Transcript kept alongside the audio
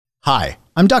Hi,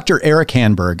 I'm Dr. Eric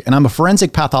Hanberg, and I'm a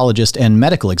forensic pathologist and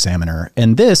medical examiner,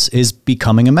 and this is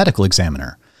Becoming a Medical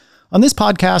Examiner. On this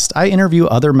podcast, I interview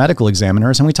other medical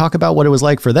examiners, and we talk about what it was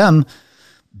like for them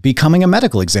becoming a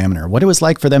medical examiner, what it was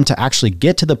like for them to actually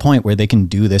get to the point where they can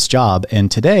do this job. And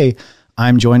today,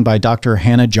 I'm joined by Dr.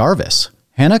 Hannah Jarvis.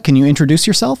 Hannah, can you introduce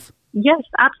yourself? Yes,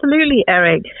 absolutely,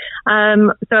 Eric.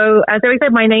 So as Eric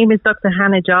said, my name is Dr.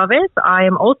 Hannah Jarvis. I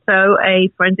am also a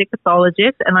forensic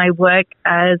pathologist, and I work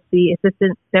as the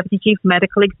Assistant Deputy Chief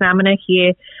Medical Examiner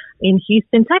here in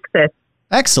Houston, Texas.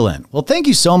 Excellent. Well, thank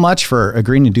you so much for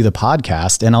agreeing to do the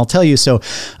podcast. And I'll tell you,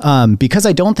 because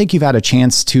I don't think you've had a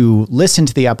chance to listen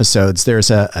to the episodes, there's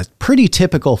a pretty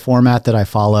typical format that I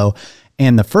follow.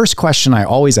 And the first question I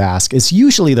always ask is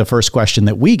usually the first question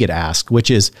that we get asked,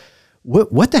 which is,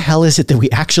 what the hell is it that we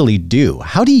actually do?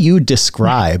 How do you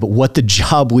describe what the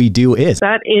job we do is?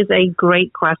 That is a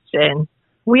great question.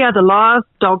 We are the last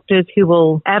doctors who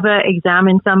will ever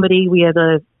examine somebody. We are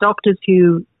the doctors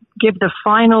who give the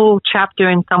final chapter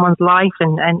in someone's life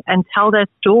and tell their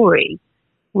story.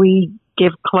 We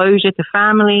give closure to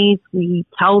families. We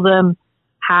tell them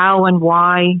how and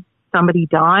why somebody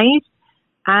died.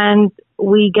 And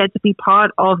we get to be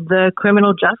part of the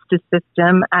criminal justice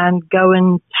system and go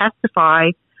and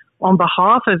testify on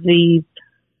behalf of these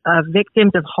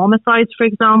victims of homicides, for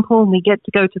example. We get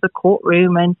to go to the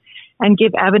courtroom and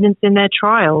give evidence in their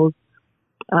trials.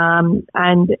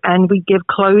 And we give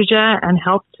closure and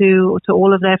help to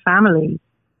all of their families.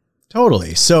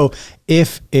 Totally. So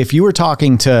if you were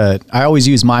talking to, I always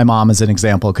use my mom as an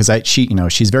example because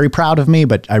she's very proud of me,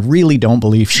 but I really don't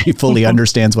believe she fully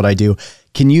understands what I do.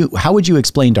 How would you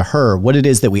explain to her what it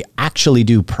is that we actually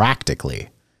do practically?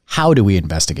 How do we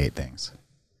investigate things?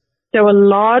 So a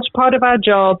large part of our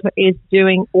job is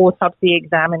doing autopsy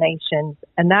examinations,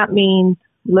 and that means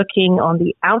looking on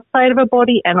the outside of a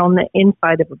body and on the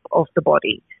inside of the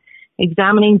body,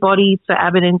 examining bodies for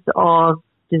evidence of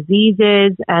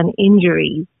diseases and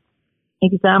injuries,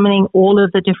 examining all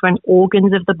of the different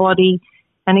organs of the body,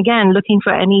 and again, looking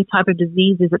for any type of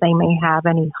diseases that they may have,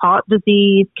 any heart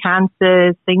disease,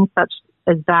 cancers, things such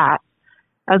as that,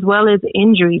 as well as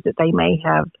injuries that they may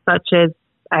have, such as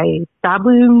a stab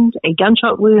wound, a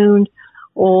gunshot wound,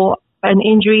 or an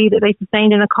injury that they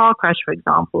sustained in a car crash, for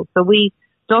example. So we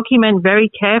document very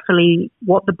carefully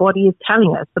what the body is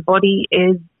telling us. The body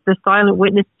is the silent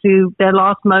witness to their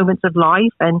last moments of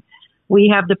life, and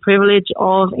we have the privilege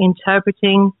of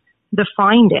interpreting the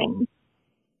findings.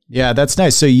 Yeah, that's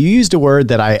nice. So you used a word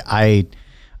that I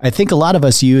think a lot of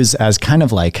us use as kind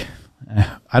of like,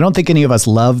 I don't think any of us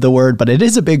love the word, but it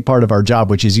is a big part of our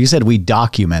job, which is, you said we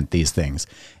document these things.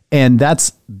 And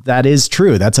that is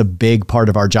true. That's a big part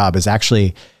of our job, is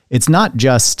actually, it's not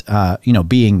just,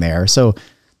 being there. So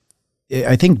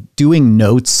I think doing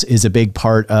notes is a big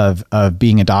part of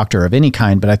being a doctor of any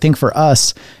kind. But I think for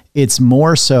us, it's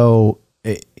more so,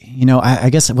 I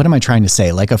guess, what am I trying to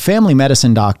say? Like a family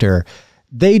medicine doctor,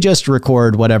 they just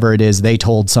record whatever it is they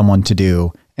told someone to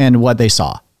do and what they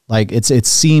saw. Like it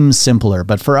seems simpler,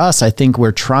 but for us, I think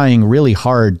we're trying really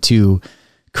hard to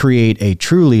create a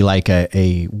truly like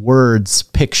a words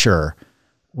picture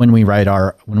when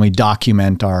we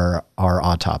document our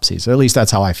autopsies. Or at least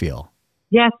that's how I feel.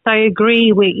 Yes, I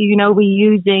agree. We're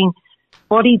using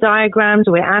body diagrams,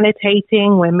 we're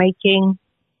annotating, we're making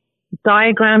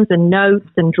diagrams and notes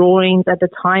and drawings at the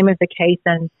time of the case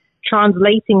and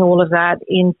translating all of that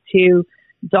into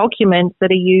documents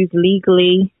that are used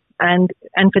legally and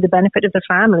for the benefit of the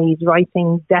families,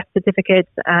 writing death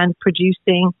certificates and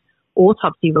producing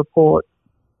autopsy reports.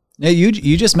 Now,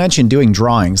 you just mentioned doing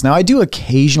drawings. Now, I do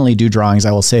occasionally do drawings.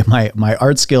 I will say my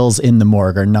art skills in the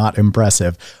morgue are not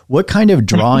impressive. What kind of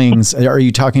drawings are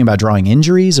you talking about? Drawing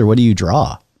injuries, or what do you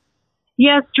draw?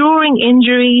 Yes, drawing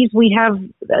injuries. We have,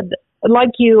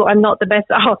 like you, I'm not the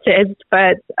best artist,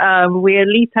 but we at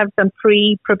least have some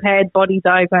pre-prepared body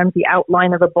diagrams, the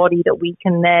outline of a body that we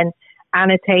can then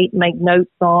annotate, make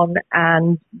notes on,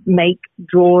 and make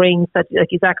drawings, such like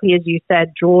exactly as you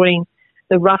said, drawing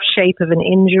the rough shape of an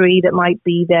injury that might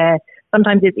be there.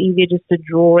 Sometimes it's easier just to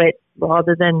draw it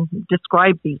rather than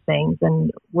describe these things.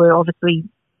 And we're obviously,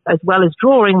 as well as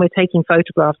drawing, we're taking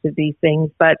photographs of these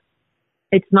things, but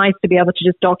it's nice to be able to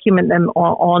just document them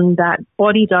on that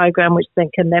body diagram, which then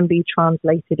can then be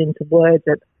translated into words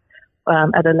at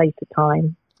a later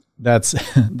time.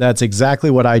 That's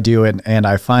exactly what I do. And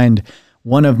I find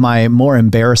one of my more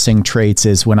embarrassing traits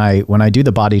is when I do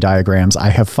the body diagrams, I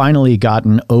have finally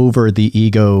gotten over the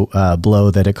ego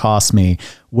blow that it cost me,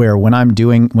 where when I'm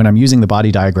using the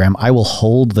body diagram, I will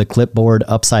hold the clipboard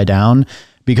upside down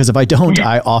because if I don't,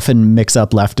 I often mix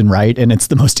up left and right, and it's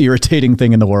the most irritating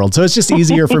thing in the world. So it's just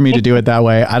easier for me to do it that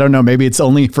way. I don't know. Maybe it's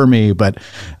only for me, but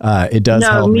it does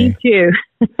help me. No, me too.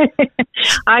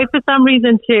 I, for some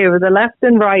reason too, the left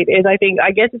and right is,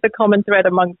 I guess it's a common thread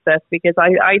amongst us, because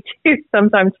I too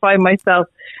sometimes find myself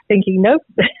thinking, nope,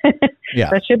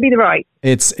 that should be the right.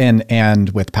 It's, and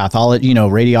with pathology,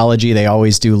 radiology, they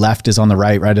always do left is on the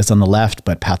right is on the left,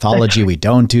 but pathology, we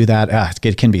don't do that.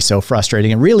 It can be so frustrating.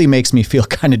 It really makes me feel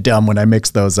kind of dumb when I mix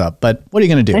those up, but what are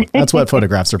you going to do? That's what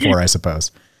photographs are for, I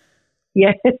suppose.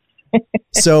 Yes.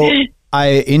 So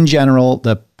in general,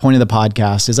 the point of the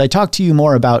podcast is I talk to you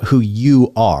more about who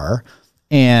you are.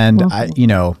 And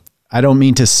I don't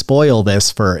mean to spoil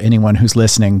this for anyone who's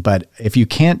listening, but if you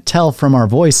can't tell from our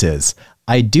voices,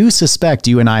 I do suspect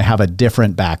you and I have a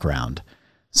different background.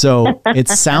 So it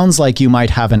sounds like you might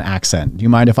have an accent. Do you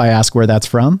mind if I ask where that's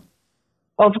from?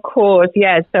 Of course,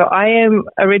 yes. So I am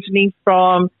originally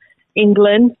from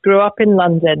England, grew up in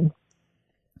London.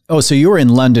 Oh, so you were in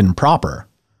London proper?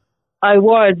 I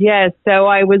was, yes. So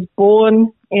I was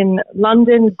born in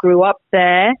London, grew up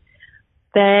there.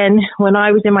 Then when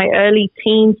I was in my early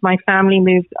teens, my family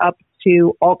moved up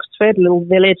to Oxford, a little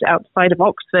village outside of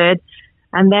Oxford.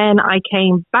 And then I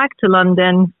came back to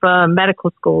London for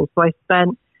medical school. So I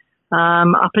spent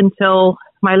up until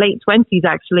my late 20s,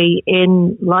 actually,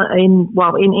 in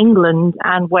England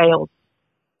and Wales.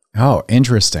 Oh,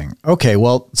 interesting. Okay,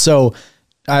 well, so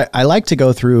I like to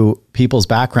go through people's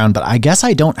background, but I guess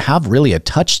I don't have really a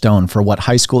touchstone for what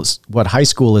high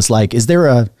school is like. Is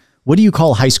there what do you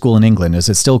call high school in England? Is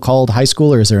it still called high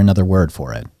school, or is there another word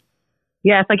for it?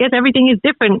 Yes, I guess everything is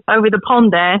different over the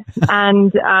pond there.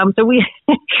 And so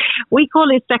we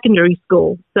call it secondary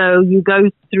school. So you go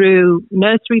through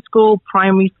nursery school,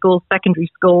 primary school, secondary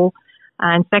school,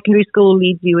 and secondary school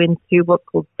leads you into what's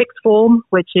called sixth form,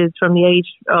 which is from the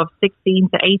age of 16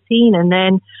 to 18. And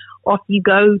then off you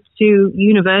go to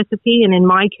university. And in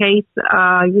my case,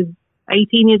 I was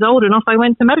 18 years old and off I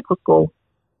went to medical school.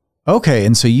 Okay.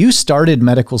 And so you started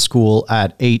medical school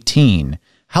at 18.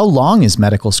 How long is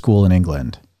medical school in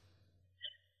England?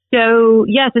 So,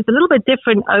 yes, it's a little bit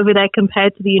different over there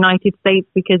compared to the United States,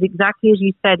 because exactly as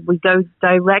you said, we go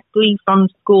directly from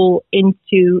school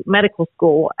into medical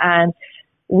school. And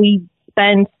we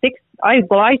spend I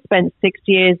spent 6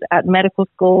 years at medical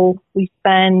school. We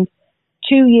spend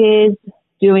 2 years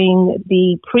doing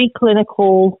the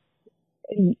preclinical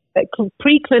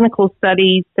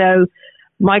studies, so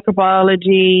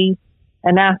microbiology,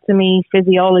 anatomy,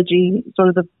 physiology, sort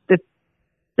of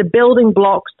the building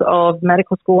blocks of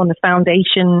medical school and the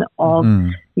foundation of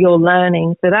your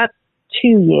learning. So that's 2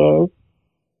 years.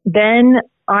 Then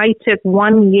I took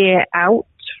 1 year out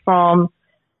from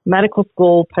medical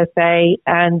school per se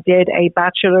and did a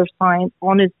Bachelor of Science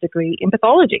honors degree in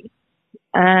pathology.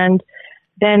 And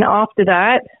then after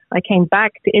that, I came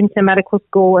back into medical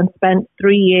school and spent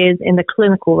 3 years in the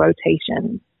clinical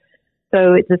rotation.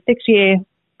 So it's a 6-year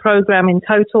program in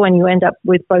total, and you end up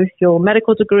with both your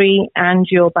medical degree and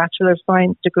your Bachelor of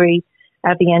Science degree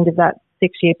at the end of that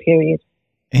 6-year period.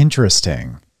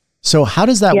 Interesting. So how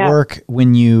does that work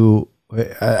when you,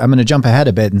 I'm going to jump ahead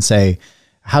a bit and say,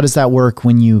 how does that work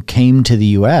when you came to the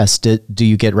U.S.? Do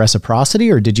you get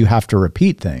reciprocity, or did you have to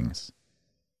repeat things?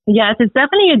 Yes, it's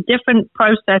definitely a different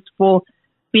process for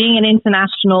being an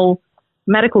international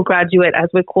medical graduate, as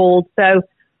we're called. So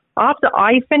after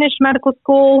I finished medical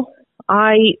school,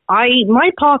 my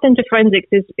path into forensics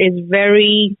is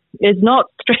not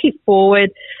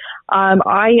straightforward.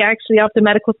 I actually, after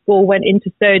medical school, went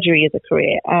into surgery as a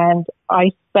career, and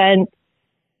I spent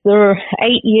the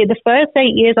first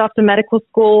 8 years after medical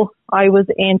school, I was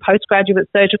in postgraduate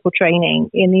surgical training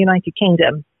in the United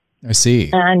Kingdom. I see.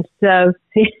 And so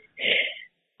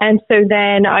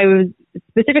then I was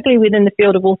specifically within the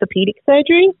field of orthopedic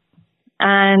surgery,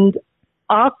 and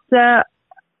after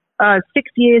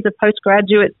 6 years of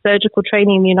postgraduate surgical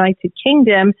training in the United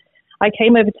Kingdom, I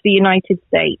came over to the United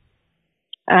States.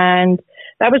 And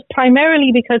that was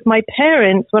primarily because my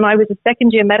parents, when I was a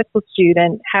second-year medical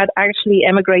student, had actually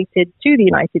emigrated to the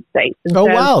United States. And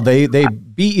wow. They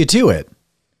beat you to it.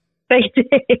 They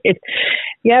did.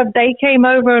 Yeah, they came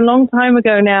over a long time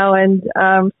ago now. And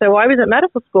so I was at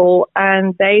medical school,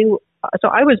 and so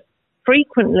I was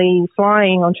frequently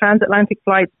flying on transatlantic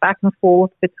flights back and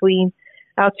forth between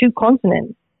our two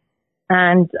continents.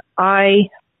 And I,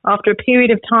 after a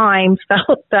period of time,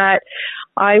 felt that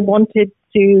I wanted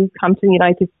to come to the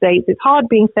United States. It's hard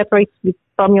being separated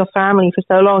from your family for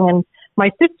so long. And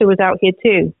my sister was out here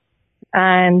too.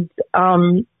 And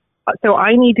so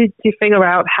I needed to figure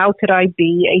out how could I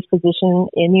be a physician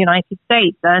in the United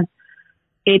States. And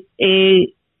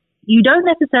you don't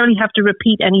necessarily have to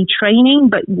repeat any training,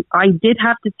 but I did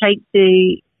have to take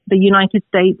the United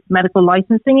States medical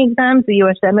licensing exams, the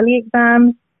USMLE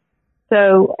exams.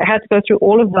 So I had to go through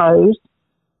all of those.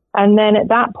 And then at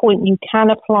that point, you can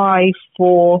apply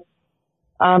for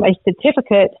a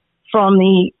certificate from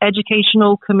the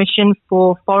Educational Commission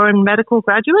for Foreign Medical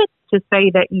Graduates to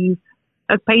say that you've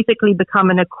basically become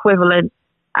an equivalent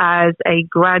as a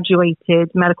graduated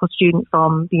medical student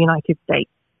from the United States.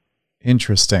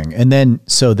 Interesting. And then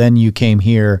you came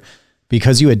here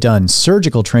because you had done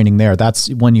surgical training there. That's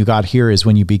when you got here is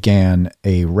when you began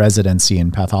a residency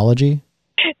in pathology?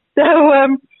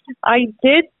 So I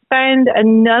did spend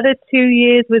another 2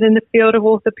 years within the field of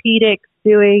orthopedics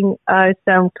doing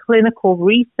some clinical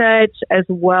research as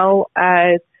well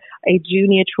as a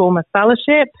junior trauma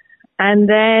fellowship. And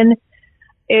then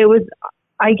it was,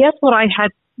 I guess what I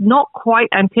had not quite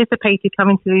anticipated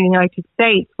coming to the United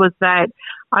States was that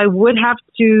I would have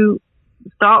to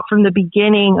start from the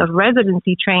beginning of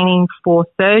residency training for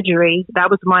surgery. That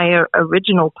was my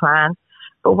original plan.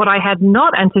 But what I had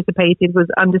not anticipated was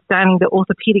understanding that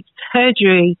orthopedic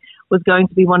surgery was going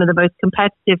to be one of the most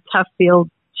competitive, tough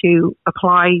fields to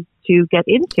apply to get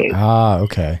into. Ah,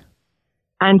 okay.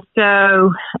 And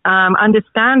so,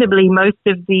 understandably, most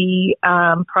of the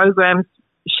programs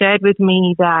shared with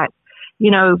me that,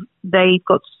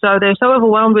 they're so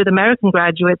overwhelmed with American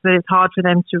graduates that it's hard for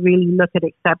them to really look at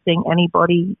accepting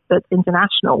anybody that's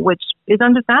international, which is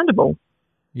understandable.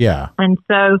 Yeah. And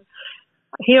so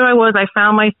here I was, I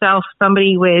found myself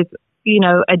somebody with,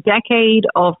 a decade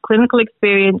of clinical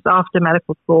experience after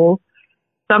medical school,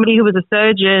 somebody who was a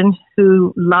surgeon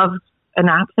who loved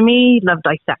anatomy, loved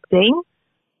dissecting,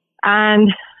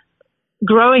 and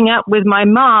growing up with my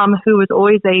mom, who was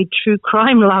always a true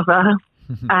crime lover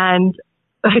and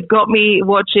had got me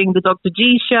watching the Dr.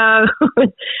 G show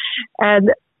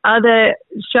and other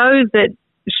shows that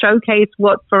showcase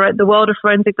what the world of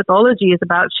forensic pathology is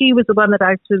about. She was the one that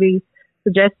actually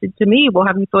suggested to me, well,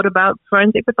 have you thought about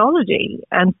forensic pathology?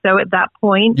 And so at that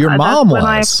point, your mom was. When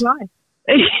I applied.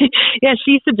 Yeah,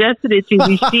 she suggested it to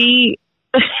me.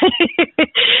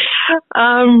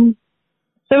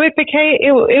 So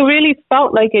it really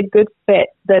felt like a good fit,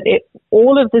 that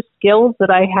all of the skills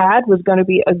that I had was going to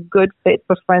be a good fit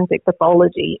for forensic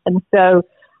pathology. And so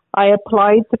I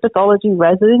applied to pathology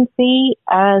residency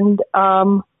and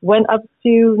went up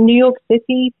to New York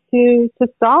City to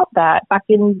start that back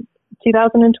in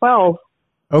 2012.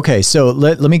 Okay, so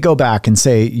let me go back and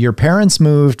say your parents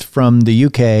moved from the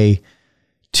UK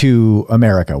to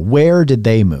America. Where did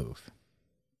they move?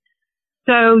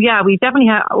 So, yeah, I've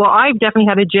definitely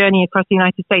had a journey across the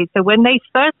United States. So when they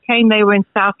first came, they were in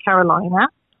South Carolina.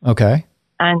 Okay.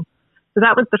 And so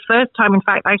that was the first time, in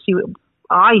fact, actually,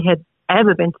 I had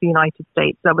ever been to the United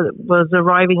States. I was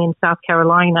arriving in South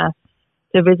Carolina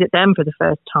to visit them for the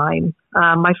first time.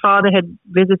 My father had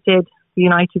visited the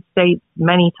United States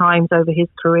many times over his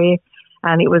career.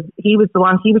 And he was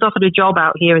offered a job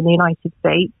out here in the United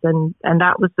States. And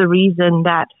that was the reason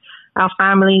that our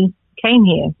family came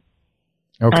here.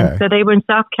 Okay. And so they were in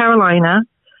South Carolina.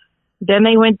 Then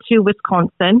they went to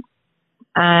Wisconsin,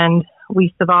 and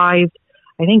we survived,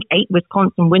 I think, 8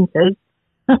 Wisconsin winters.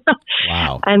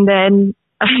 Wow. And then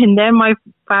my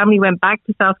family went back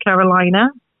to South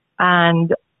Carolina,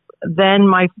 and then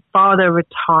my father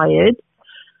retired,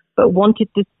 but wanted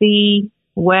to see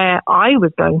where I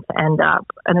was going to end up.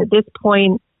 And at this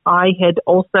point, I had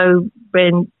also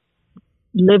been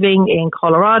living in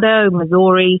Colorado,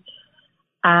 Missouri,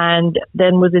 and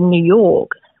then was in New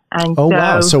York. And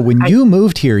wow. So when you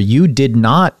moved here, you did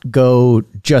not go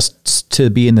just to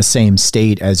be in the same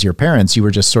state as your parents. You were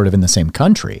just sort of in the same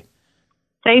country.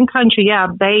 Same country, yeah.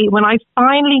 When I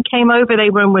finally came over,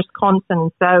 they were in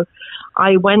Wisconsin. So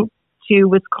I went to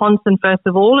Wisconsin first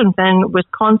of all, and then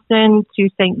Wisconsin to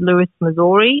St. Louis,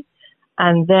 Missouri,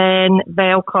 and then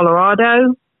Vail,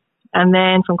 Colorado, and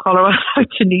then from Colorado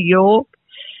to New York.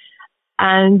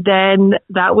 And then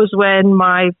that was when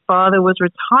my father was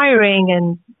retiring,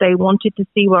 and they wanted to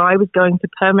see where I was going to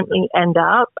permanently end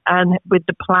up, and with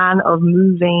the plan of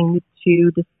moving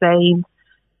to the same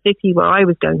city where I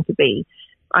was going to be.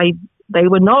 They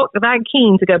were not that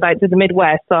keen to go back to the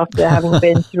Midwest after having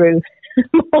been through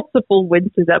multiple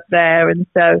winters up there. And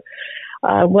so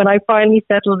when I finally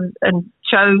settled and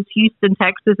chose Houston,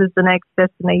 Texas as the next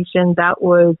destination, that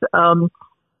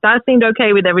seemed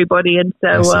okay with everybody. And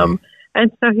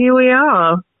so here we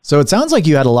are. So it sounds like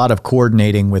you had a lot of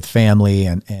coordinating with family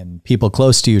and people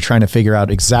close to you trying to figure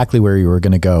out exactly where you were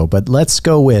going to go. But let's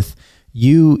go with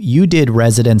you did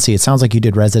residency. It sounds like you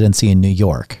did residency in New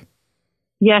York.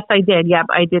 Yes, I did. Yep.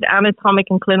 I did anatomic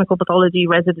and clinical pathology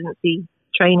residency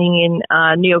training in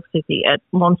New York City at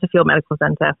Montefiore Medical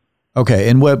Center. Okay.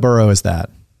 And what borough is that?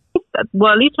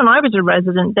 Well, at least when I was a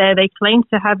resident there, they claimed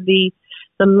to have the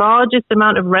largest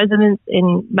amount of residents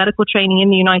in medical training in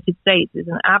the United States. Is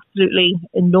an absolutely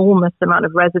enormous amount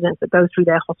of residents that go through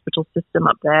their hospital system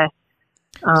up there.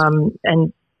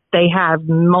 And they have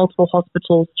multiple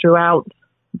hospitals throughout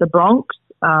the Bronx.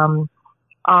 The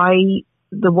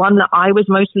one that I was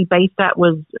mostly based at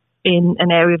was in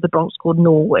an area of the Bronx called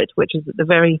Norwood, which is at the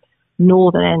very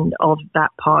northern end of that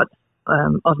part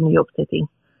of New York City.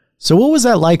 So what was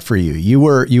that like for you? You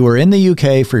were in the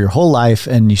UK for your whole life,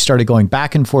 and you started going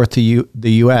back and forth to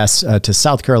the US to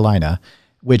South Carolina,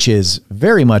 which is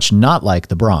very much not like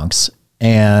the Bronx.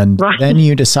 And right. Then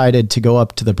you decided to go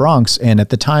up to the Bronx, and at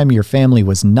the time your family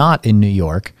was not in New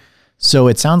York. So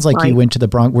it sounds like you went to the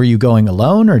Bronx. Were you going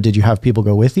alone, or did you have people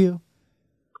go with you?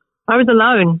 I was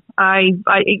alone. I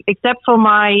except for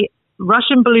my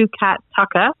Russian blue cat,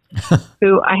 Tucker,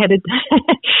 who I had,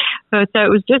 so it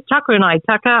was just Tucker and I.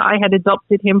 Tucker, I had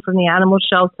adopted him from the animal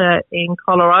shelter in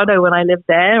Colorado when I lived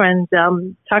there. And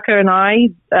Tucker and I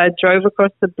drove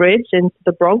across the bridge into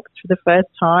the Bronx for the first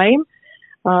time.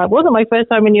 It wasn't my first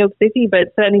time in New York City,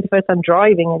 but certainly the first time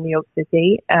driving in New York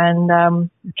City, and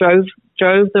drove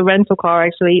the rental car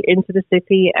actually into the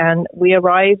city, and we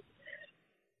arrived.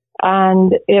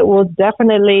 And it was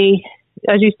definitely,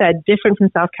 as you said, different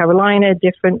from South Carolina,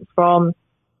 different from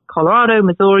Colorado,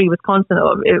 Missouri, Wisconsin.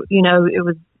 It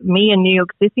was me in New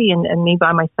York City and me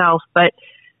by myself. But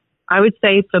I would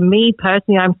say for me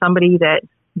personally, I'm somebody that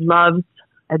loves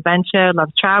adventure,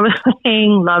 loves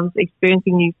traveling, loves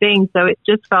experiencing new things. So it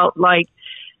just felt like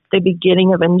the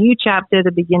beginning of a new chapter,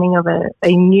 the beginning of a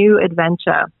new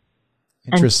adventure.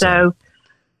 Interesting. And so,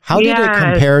 how did it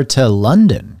compare to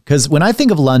London? Because when I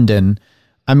think of London,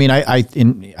 I mean,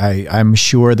 I'm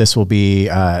sure this will be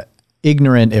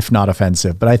ignorant, if not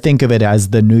offensive, but I think of it as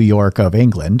the New York of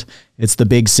England. It's the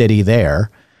big city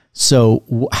there. So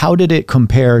how did it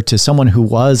compare to someone who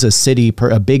was a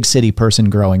big city person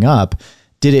growing up?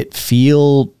 Did it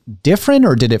feel different,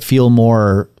 or did it feel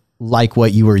more like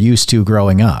what you were used to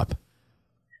growing up?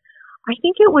 I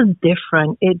think it was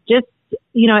different. It just,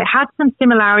 it had some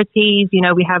similarities.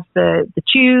 We have the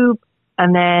tube,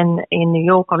 and then in New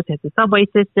York, obviously, it's the subway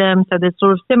system. So there's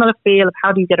sort of similar feel of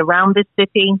how do you get around this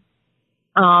city.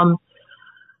 But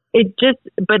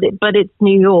it's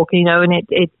New York, and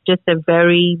it's just a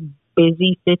very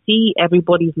busy city.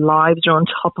 Everybody's lives are on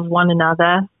top of one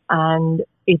another, and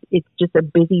it's just a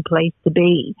busy place to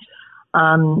be.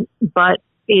 But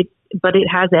it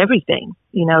has everything.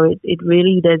 It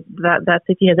really does. That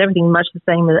city has everything, much the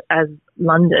same as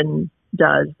London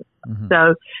does. Mm-hmm. So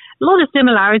a lot of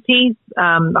similarities.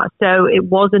 So it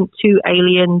wasn't too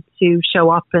alien to show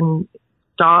up and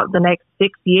start the next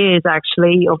 6 years,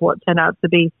 actually, of what turned out to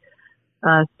be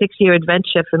a 6-year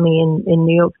adventure for me in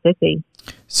New York City.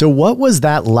 So what was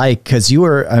that like? Because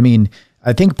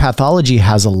I think pathology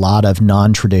has a lot of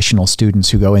non-traditional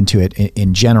students who go into it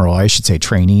in general, I should say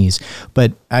trainees.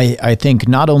 But I think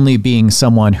not only being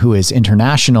someone who is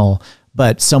international,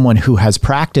 but someone who has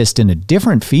practiced in a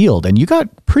different field, and you got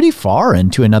pretty far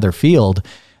into another field.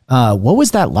 What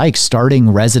was that like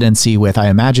starting residency with, I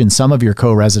imagine some of your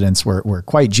co-residents were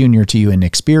quite junior to you in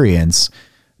experience.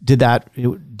 Did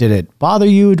it bother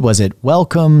you? Was it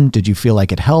welcome? Did you feel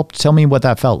like it helped? Tell me what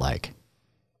that felt like.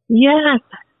 Yes.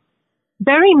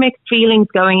 Very mixed feelings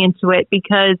going into it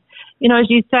because, as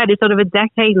you said, it's sort of a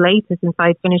decade later since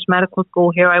I finished medical school.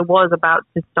 Here I was about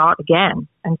to start again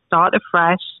and start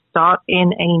afresh, start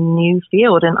in a new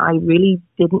field. And I really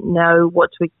didn't know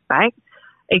what to expect,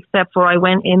 except for I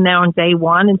went in there on day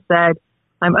one and said,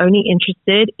 I'm only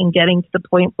interested in getting to the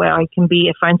point where I can be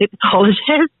a forensic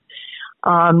pathologist.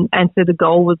 And so the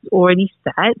goal was already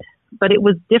set, but it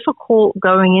was difficult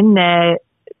going in there,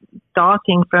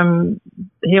 starting from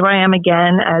here I am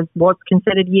again as what's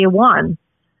considered year one,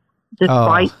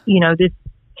 despite, this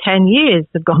 10 years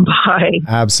have gone by.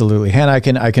 Absolutely. And I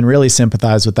can really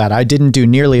sympathize with that. I didn't do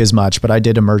nearly as much, but I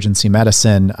did emergency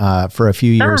medicine for a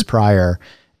few years prior.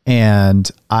 And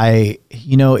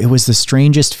it was the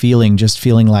strangest feeling, just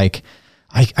feeling like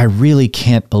I really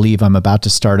can't believe I'm about to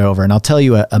start over. And I'll tell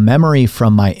you a memory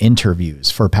from my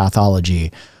interviews for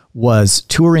pathology was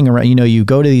touring around. You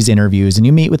go to these interviews and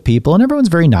you meet with people and everyone's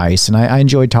very nice. And I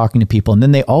enjoyed talking to people. And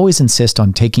then they always insist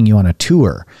on taking you on a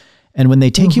tour. And when they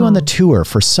take you on the tour,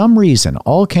 for some reason,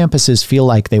 all campuses feel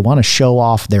like they want to show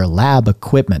off their lab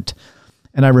equipment.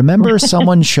 And I remember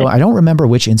someone I don't remember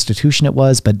which institution it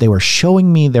was, but they were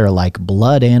showing me their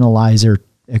blood analyzer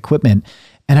equipment.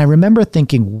 And I remember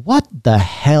thinking, what the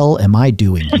hell am I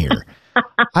doing here?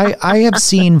 I have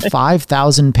seen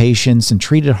 5,000 patients and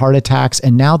treated heart attacks,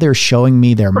 and now they're showing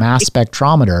me their mass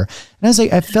spectrometer. And I was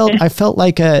like, I felt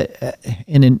like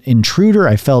an intruder.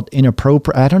 I felt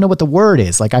inappropriate. I don't know what the word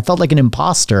is. Like, I felt like an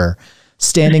imposter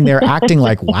standing there acting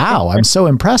like, wow, I'm so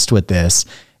impressed with this.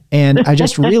 And I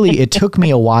just really, it took me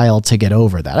a while to get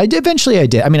over that. Eventually I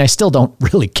did. I mean, I still don't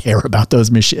really care about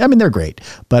those machines. I mean, they're great,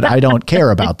 but I don't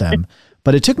care about them.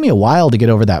 But it took me a while to get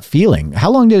over that feeling. How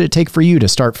long did it take for you to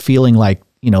start feeling like,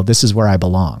 this is where I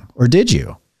belong? Or did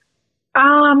you?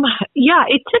 Yeah,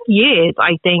 it took years,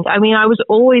 I think. I mean, I was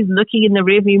always looking in the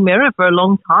rearview mirror for a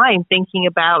long time, thinking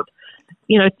about,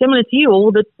 similar to you,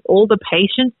 all the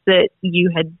patients that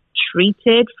you had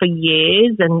treated for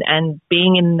years and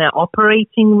being in the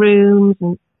operating rooms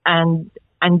and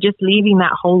just leaving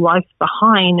that whole life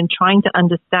behind and trying to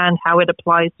understand how it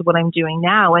applies to what I'm doing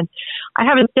now. And I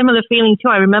have a similar feeling too.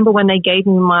 I remember when they gave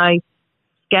me my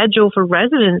schedule for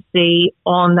residency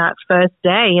on that first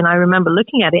day, and I remember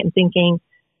looking at it and thinking,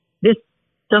 this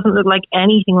doesn't look like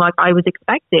anything like I was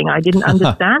expecting. I didn't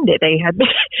understand it. They had,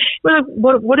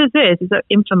 what is this? Is it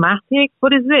informatics?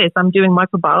 What is this? I'm doing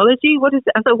microbiology. What is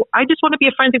it? So I just want to be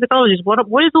a forensic pathologist. What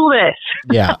is all this?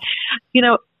 Yeah.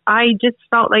 I just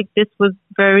felt like this was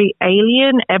very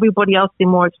alien. Everybody else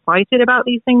seemed more excited about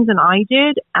these things than I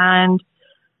did. And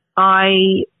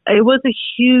it was a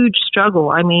huge struggle.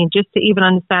 I mean, just to even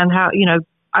understand how,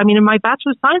 in my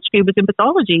bachelor's science degree was in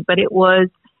pathology, but it was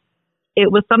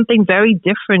something very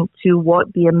different to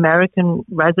what the American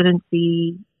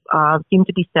residency seemed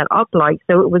to be set up like.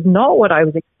 So it was not what I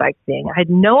was expecting. I had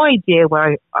no idea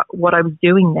what I was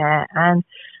doing there. And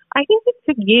I think it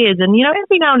took years. And,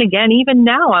 every now and again, even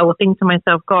now, I will think to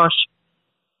myself, gosh,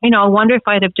 I wonder if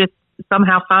I'd have just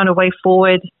somehow found a way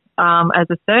forward as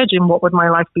a surgeon, what would my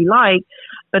life be like?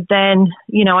 But then,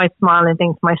 I smile and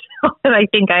think to myself that I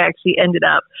think I actually ended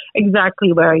up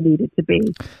exactly where I needed to be.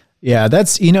 Yeah,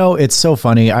 that's, it's so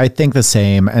funny. I think the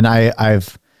same. And I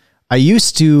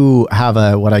used to have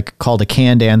what I called a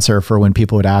canned answer for when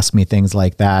people would ask me things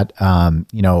like that.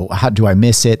 How do I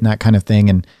miss it and that kind of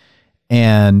thing.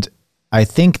 And I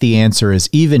think the answer is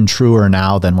even truer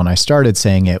now than when I started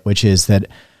saying it, which is that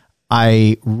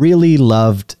I really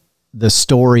loved the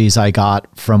stories I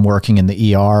got from working in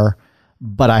the ER,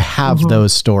 but I have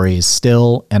those stories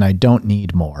still, and I don't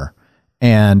need more.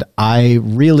 And I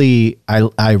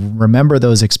remember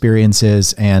those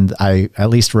experiences, and I at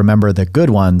least remember the good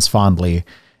ones fondly.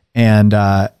 And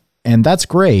that's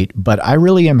great, but I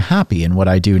really am happy in what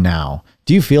I do now.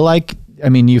 Do you feel like,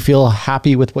 you feel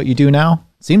happy with what you do now?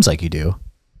 Seems like you do.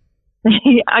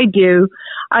 I do.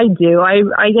 I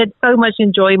get so much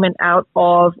enjoyment out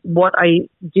of what I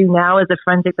do now as a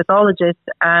forensic pathologist.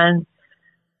 And,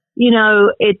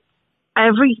 it's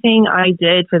everything I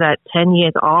did for that 10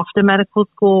 years after medical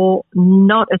school,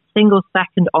 not a single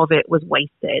second of it was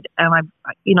wasted. And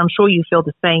I'm sure you feel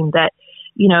the same that,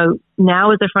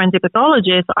 now as a forensic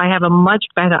pathologist, I have a much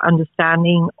better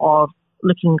understanding of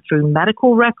looking through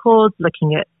medical records,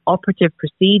 looking at operative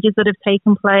procedures that have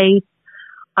taken place,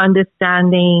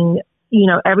 understanding,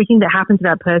 everything that happened to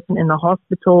that person in the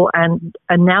hospital, and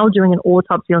now doing an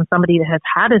autopsy on somebody that has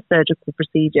had a surgical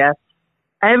procedure.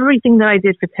 Everything that I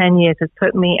did for 10 years has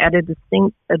put me at a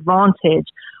distinct advantage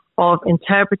of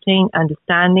interpreting,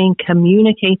 understanding,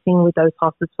 communicating with those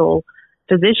hospital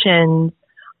physicians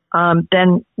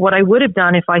than what I would have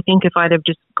done if I'd have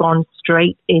just gone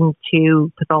straight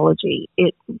into pathology.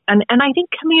 And I think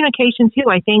communication too.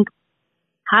 I think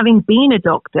having been a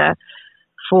doctor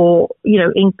for,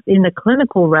 in the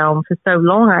clinical realm for so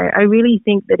long, I really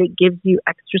think that it gives you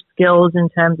extra skills in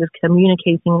terms of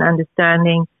communicating and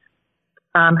understanding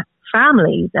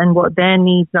families and what their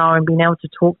needs are and being able to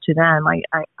talk to them.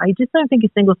 I just don't think a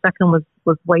single second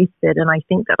was wasted. And I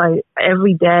think that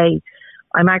every day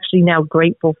I'm actually now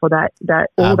grateful for that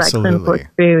all that clinical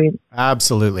experience.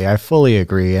 Absolutely. I fully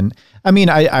agree. And I'm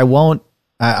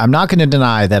not going to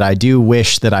deny that I do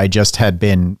wish that I just had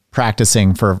been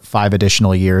practicing for 5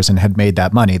 additional years and had made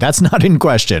that money. That's not in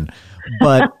question.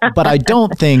 But I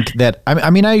don't think that,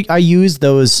 I use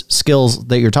those skills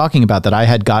that you're talking about that I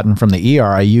had gotten from the ER.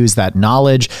 I use that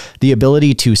knowledge, the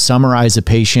ability to summarize a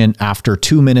patient after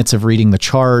 2 minutes of reading the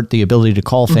chart, the ability to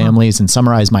call families and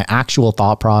summarize my actual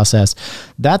thought process.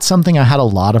 That's something I had a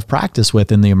lot of practice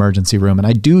with in the emergency room, and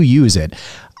I do use it.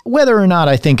 Whether or not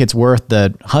I think it's worth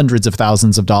the hundreds of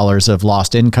thousands of dollars of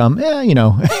lost income,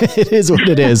 it is what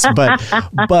it is.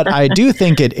 But I do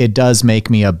think it does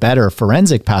make me a better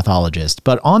forensic pathologist.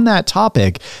 But on that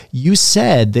topic, you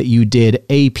said that you did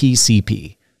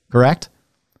APCP, correct?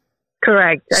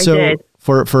 Correct, I did.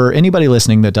 for anybody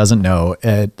listening that doesn't know,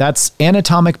 that's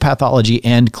anatomic pathology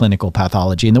and clinical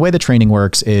pathology. And the way the training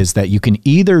works is that you can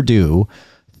either do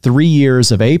 3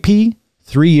 years of AP,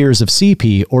 3 years of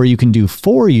CP, or you can do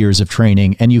 4 years of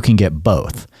training and you can get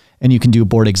both. And you can do a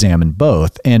board exam in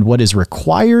both. And what is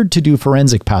required to do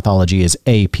forensic pathology is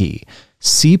AP.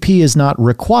 CP is not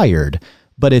required,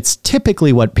 but it's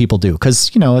typically what people do.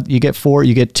 Because, you get 4,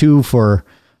 you get 2 for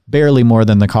barely more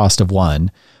than the cost of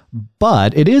 1.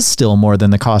 But it is still more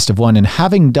than the cost of 1. And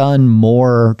having done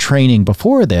more training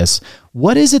before this,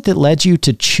 what is it that led you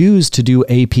to choose to do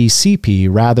AP CP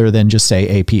rather than just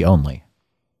say AP only?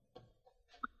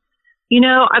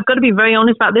 I've got to be very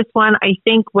honest about this one. I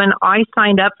think when I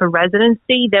signed up for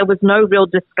residency, there was no real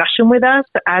discussion with us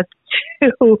as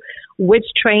to which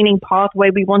training pathway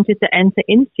we wanted to enter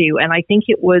into. And I think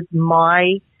it was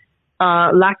my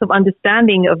lack of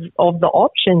understanding of the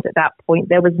options at that point.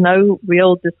 There was no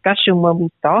real discussion when we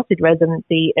started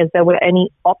residency as there were any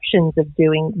options of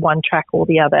doing one track or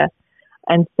the other.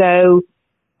 And so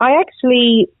I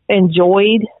actually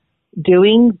enjoyed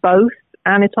doing both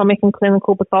anatomic and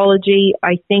clinical pathology.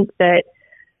 I think that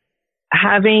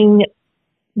having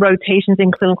rotations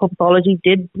in clinical pathology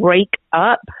did break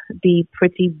up the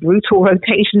pretty brutal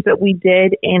rotations that we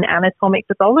did in anatomic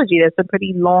pathology. There's some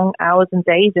pretty long hours and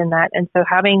days in that. And so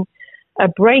having a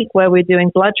break where we're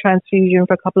doing blood transfusion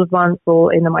for a couple of months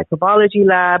or in the microbiology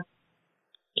lab,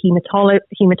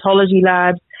 hematology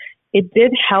labs, it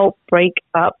did help break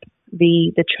up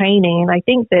the training. And I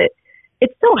think that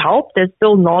it still helped. There's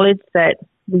still knowledge that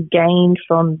we gained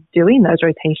from doing those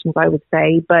rotations, I would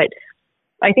say. But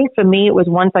I think for me, it was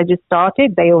once I just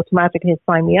started, they automatically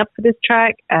signed me up for this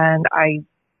track, and I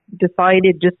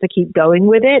decided just to keep going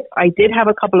with it. I did have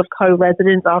a couple of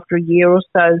co-residents after a year or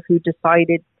so who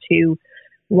decided to,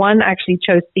 one actually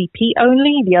chose CP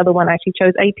only, the other one actually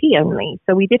chose AP only.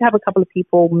 So we did have a couple of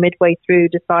people midway through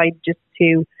decide just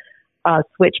to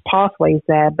switch pathways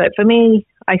there. But for me,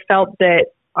 I felt that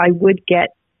I would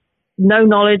get no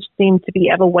knowledge seemed to be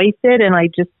ever wasted, and I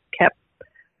just kept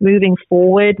moving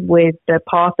forward with the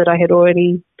path that I had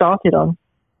already started on.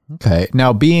 Okay.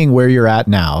 Now, being where you're at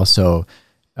now, so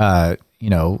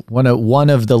one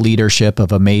of the leadership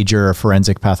of a major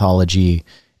forensic pathology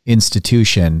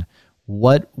institution,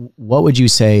 what would you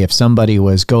say if somebody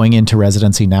was going into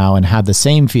residency now and had the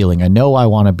same feeling? I know I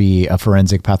want to be a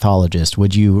forensic pathologist.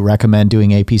 Would you recommend doing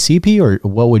APCP, or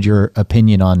what would your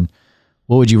opinion on?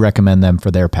 What would you recommend them for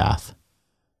their path?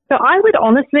 So I would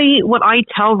honestly, what I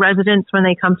tell residents when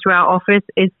they come through our office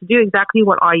is to do exactly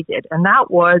what I did. And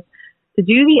that was to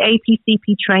do the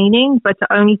APCP training, but to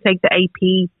only take the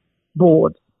AP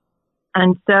board.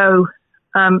 And so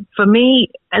for me,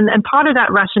 and part of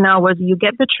that rationale was you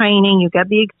get the training, you get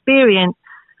the experience,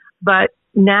 but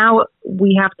now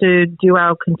we have to do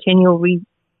our continual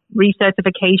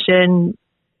recertification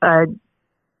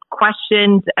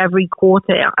questions every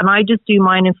quarter. And I just do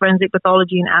mine in forensic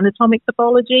pathology and anatomic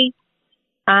pathology.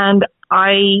 And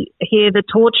I hear the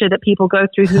torture that people go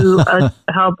through who are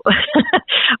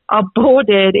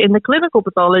boarded in the clinical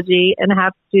pathology and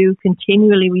have to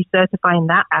continually recertify in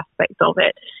that aspect of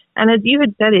it. And as you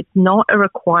had said, it's not a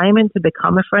requirement to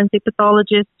become a forensic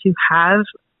pathologist to have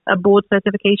a board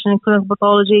certification in clinical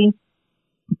pathology.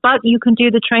 But you can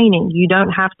do the training. You don't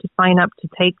have to sign up to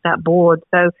take that board.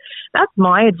 So that's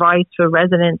my advice for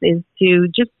residents, is to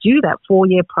just do that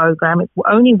 4-year program. It's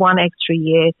only one extra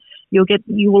year. You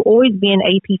will always be an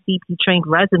APCP trained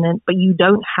resident, but you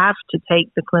don't have to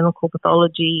take the clinical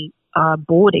pathology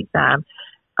board exam.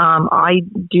 I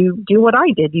do what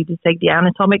I did. You just take the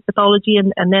anatomic pathology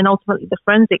and then ultimately the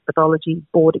forensic pathology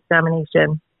board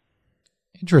examination.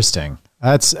 Interesting.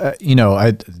 That's,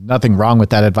 nothing wrong with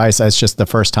that advice. That's just the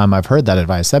first time I've heard that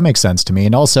advice. That makes sense to me.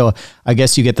 And also, I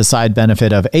guess you get the side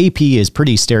benefit of AP is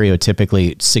pretty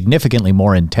stereotypically significantly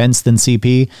more intense than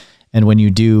CP. And when you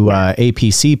do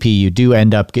AP CP, you do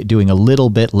end up doing a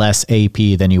little bit less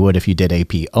AP than you would if you did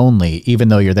AP only. Even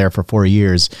though you're there for 4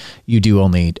 years, you do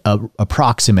only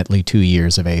approximately 2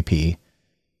 years of AP.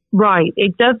 Right.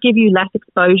 It does give you less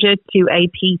exposure to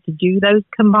AP to do those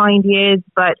combined years,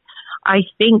 but I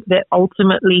think that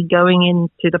ultimately going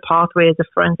into the pathway as a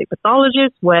forensic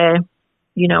pathologist, where,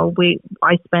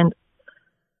 I spent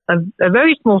a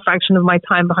very small fraction of my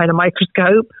time behind a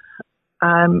microscope,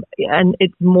 and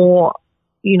it's more,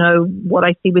 what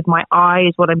I see with my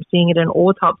eyes, what I'm seeing in an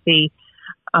autopsy.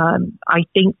 I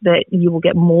think that you will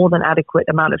get more than adequate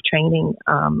amount of training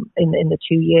in the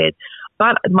 2 years.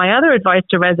 But my other advice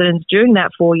to residents during that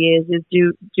 4 years is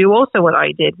do also what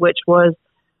I did, which was,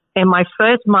 in my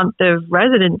first month of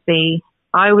residency,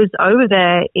 I was over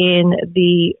there in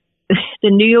the the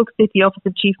New York City Office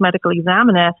of Chief Medical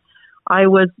Examiner, I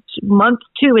was month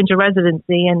 2 into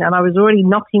residency, and I was already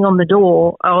knocking on the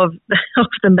door of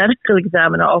the medical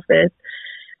examiner office.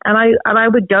 And I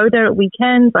would go there at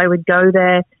weekends. I would go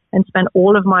there and spend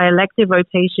all of my elective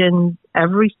rotations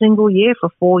every single year for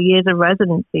 4 years of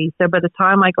residency. So by the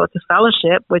time I got to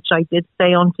fellowship, which I did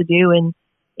stay on to do in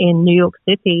New York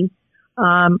City,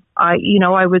 I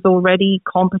was already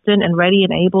competent and ready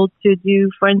and able to do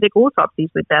forensic autopsies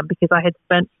with them because I had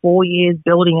spent 4 years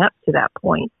building up to that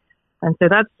point. And so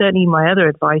that's certainly my other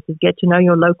advice, is get to know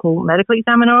your local medical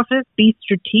examiner office, be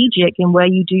strategic in where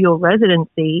you do your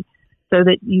residency so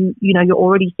that you're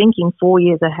already thinking 4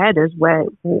 years ahead as where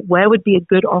would be a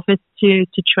good office to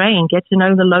train, get to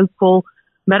know the local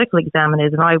medical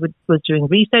examiners. And I was doing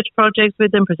research projects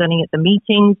with them, presenting at the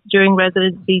meetings during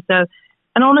residency. So,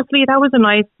 and honestly, that was a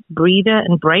nice breather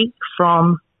and break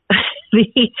from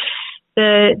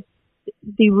the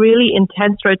really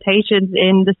intense rotations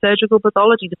in the surgical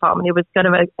pathology department. It was kind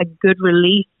of a good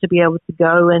relief to be able to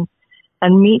go and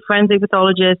meet forensic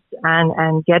pathologists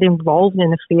and get involved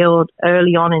in the field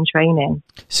early on in training.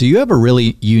 So you have a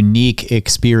really unique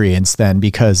experience then,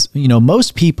 because,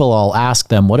 most people, I'll ask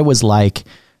them what it was like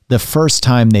the first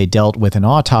time they dealt with an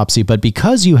autopsy, but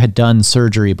because you had done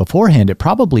surgery beforehand, it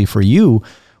probably for you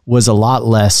was a lot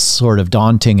less sort of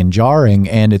daunting and jarring.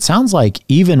 And it sounds like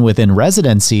even within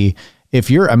residency,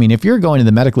 if you're going to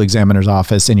the medical examiner's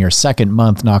office in your second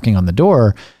month knocking on the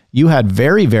door, you had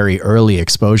very, very early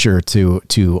exposure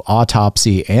to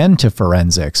autopsy and to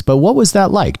forensics. But what was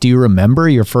that like? Do you remember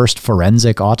your first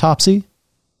forensic autopsy?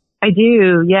 I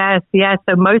do, yes.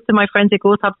 So most of my forensic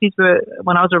autopsies were,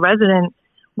 when I was a resident,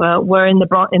 were in the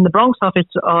Bronx office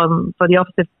for the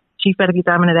Office of Chief Medical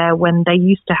Examiner there, when they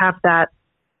used to have that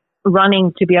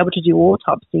running to be able to do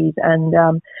autopsies.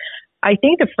 And I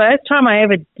think the first time I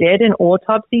ever did an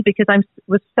autopsy, because I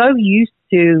was so used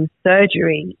to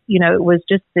surgery, it was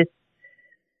just this,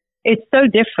 it's so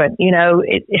different, in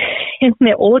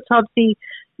the autopsy,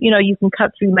 you can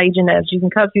cut through major nerves, you can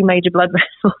cut through major blood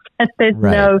vessels, and there's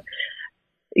right.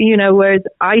 no, whereas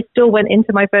I still went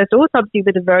into my first autopsy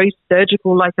with a very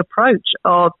surgical-like approach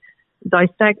of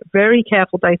very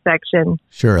careful dissection.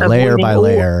 Sure, layer by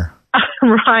layer.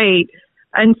 Right.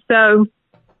 And so,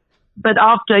 but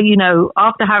after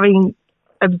having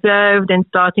observed and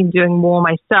starting doing more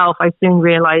myself, I soon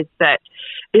realized that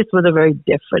this was a very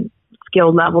different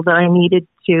skill level that I needed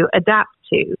to adapt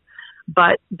to.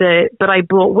 But I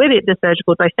brought with it the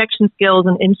surgical dissection skills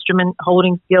and instrument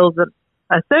holding skills that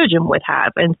a surgeon would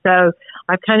have. And so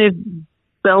I've kind of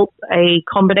built a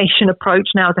combination approach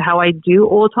now to how I do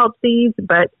autopsies,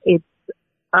 but it's,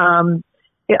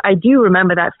 I do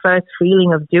remember that first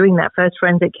feeling of doing that first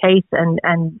forensic case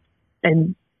and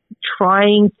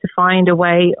trying to find a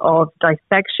way of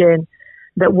dissection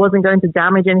that wasn't going to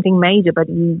damage anything major. But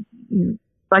you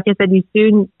like I said, you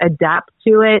soon adapt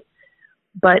to it.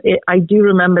 But I do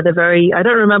remember I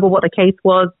don't remember what the case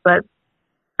was, but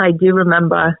I do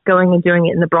remember going and doing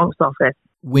it in the Bronx office.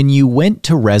 When you went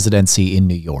to residency in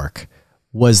New York,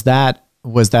 was that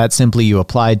simply you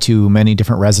applied to many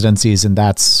different residencies and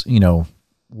that's,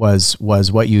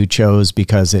 was what you chose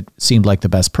because it seemed like the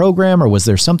best program, or was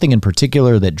there something in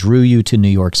particular that drew you to New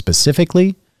York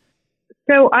specifically?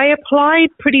 So I applied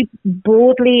pretty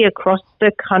broadly across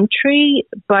the country,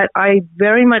 but I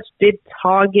very much did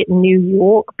target New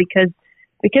York because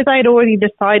I had already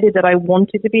decided that I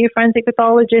wanted to be a forensic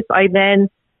pathologist. I then,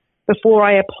 before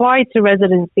I applied to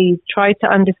residencies, tried to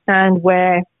understand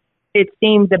where it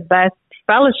seemed the best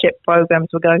fellowship programs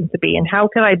were going to be and how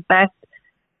could I best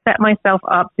set myself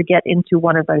up to get into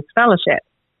one of those fellowships.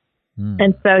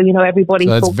 And so, everybody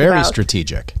so that's talked very about,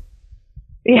 strategic.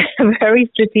 Yeah, very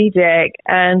strategic,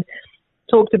 and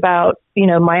talked about,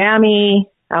 Miami,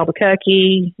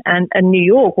 Albuquerque, and New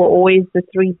York were always the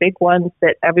three big ones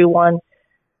that everyone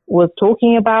was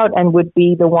talking about and would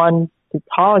be the ones to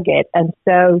target. And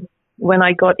so when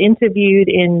I got interviewed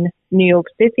in New York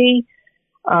City,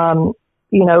 it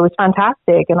was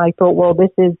fantastic. And I thought, well, this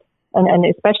is, and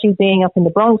especially being up in the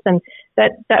Bronx, and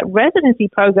that residency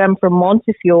program from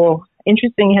Montefiore,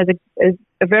 interesting, has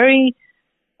a very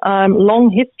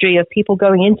long history of people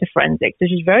going into forensics,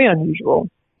 which is very unusual.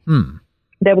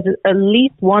 There was at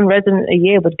least one resident a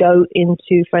year would go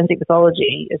into forensic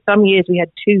pathology. Some years we had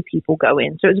 2 people go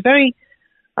in. So it was a very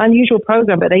unusual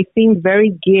program, but they seemed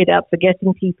very geared up for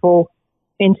getting people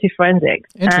into forensics.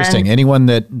 Interesting. Anyone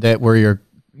that were your,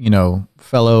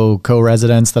 fellow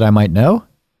co-residents that I might know?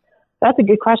 That's a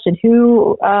good question.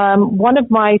 One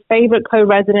of my favorite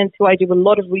co-residents who I do a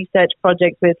lot of research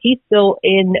projects with, he's still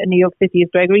in New York City, is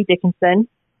Gregory Dickinson.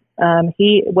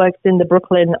 He works in the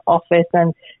Brooklyn office,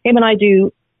 and him and I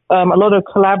do a lot of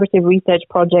collaborative research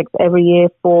projects every year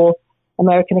for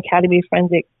American Academy of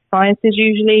Forensic Sciences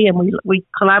usually, and we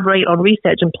collaborate on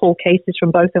research and pull cases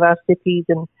from both of our cities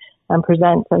and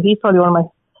present. So he's probably one of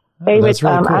my favorites.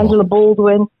 Really cool. Angela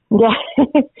Baldwin. Yeah.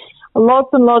 Lots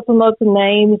and lots and lots of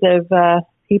names of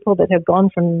people that have gone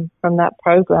from that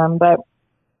program. But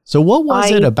so what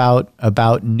was it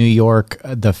about New York,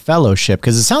 the fellowship?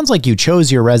 Because it sounds like you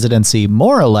chose your residency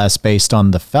more or less based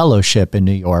on the fellowship in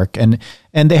New York. And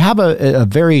they have a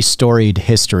very storied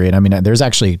history. And I mean, there's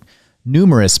actually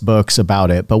numerous books about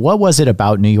it. But what was it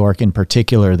about New York in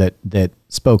particular that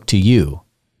spoke to you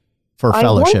for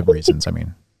fellowship reasons?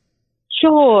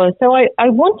 Sure. So I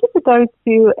wanted to go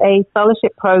to a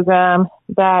fellowship program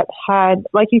that had,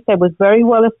 like you said, was very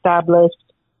well established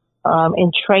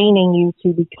in training you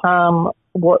to become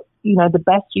the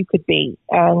best you could be.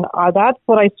 And that's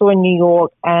what I saw in New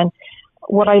York. And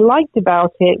what I liked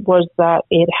about it was that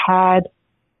it had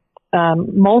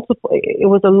it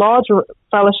was a large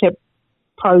fellowship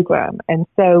program. And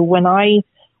so when I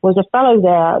was a fellow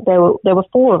there were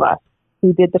 4 of us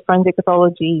who did the forensic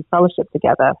pathology fellowship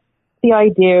together. The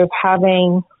idea of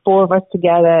having 4 of us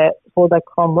together for the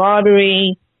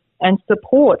camaraderie and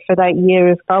support for that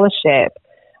year of fellowship.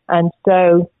 And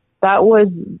so that was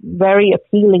very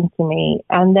appealing to me.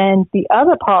 And then the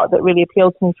other part that really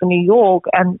appealed to me for New York,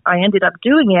 and I ended up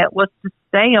doing it, was to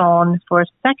stay on for a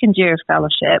second year of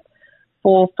fellowship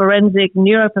for forensic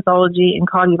neuropathology and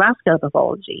cardiovascular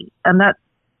pathology. And that's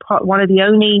one of the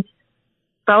only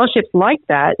fellowships like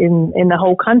that in the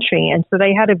whole country. And so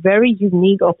they had a very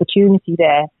unique opportunity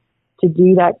there to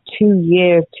do that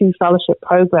 2-year, 2 fellowship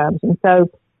programs. And so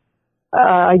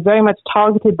I very much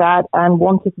targeted that and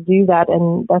wanted to do that.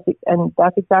 And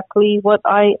that's exactly what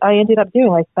I ended up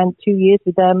doing. I spent 2 years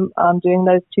with them doing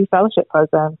those 2 fellowship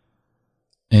programs.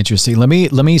 Interesting. Let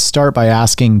me start by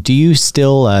asking, do you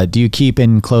still, do you keep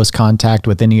in close contact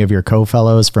with any of your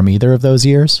co-fellows from either of those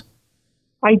years?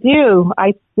 I do.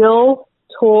 I still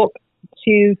talk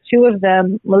to 2 of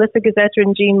them, Melissa Gazzetta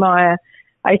and Jean Meyer.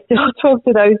 I still talk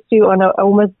to those 2 on an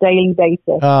almost daily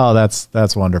basis. Oh,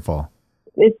 that's wonderful.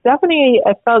 It's definitely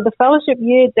the fellowship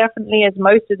year, definitely, as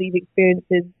most of these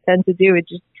experiences tend to do, it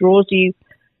just draws you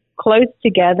close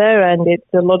together, and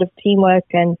it's a lot of teamwork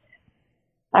and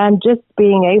just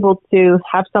being able to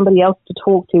have somebody else to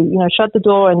talk to, shut the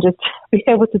door and just be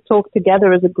able to talk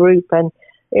together as a group. And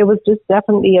it was just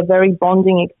definitely a very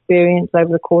bonding experience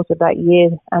over the course of that year,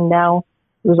 and now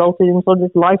resulted in sort of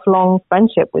this lifelong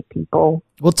friendship with people.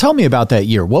 Well, tell me about that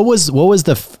year. What was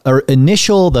the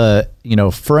initial,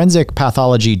 forensic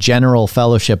pathology general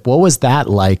fellowship? What was that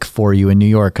like for you in New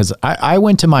York? Because I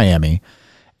went to Miami,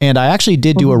 and I actually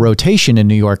did do a rotation in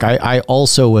New York. I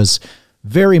also was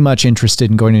very much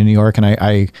interested in going to New York, and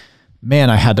I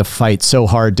had to fight so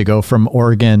hard to go from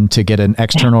Oregon to get an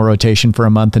external rotation for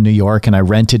a month in New York. And I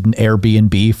rented an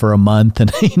Airbnb for a month,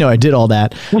 and, I did all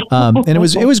that. And it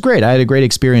was great. I had a great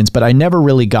experience, but I never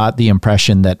really got the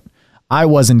impression that I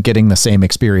wasn't getting the same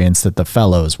experience that the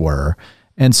fellows were.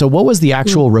 And so what was the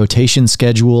actual rotation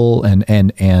schedule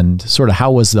and sort of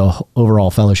how was the overall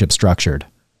fellowship structured?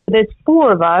 There's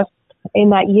 4 of us in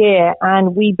that year,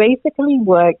 and we basically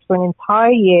worked for an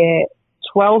entire year,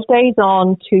 12 days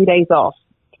on, 2 days off,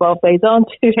 12 days on,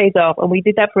 2 days off. And we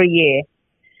did that for a year.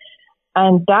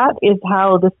 And that is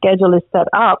how the schedule is set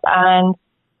up. And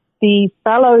the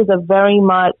fellows are very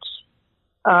much,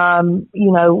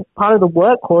 part of the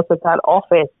workhorse of that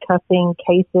office, cutting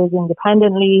cases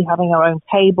independently, having our own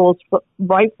tables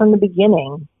right from the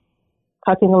beginning,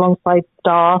 cutting alongside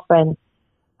staff and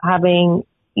having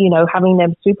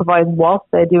them supervised whilst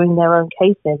they're doing their own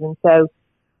cases. And so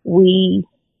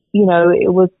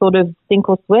it was sort of sink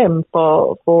or swim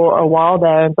for a while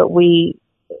there. But we,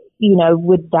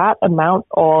 with that amount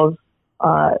of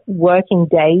working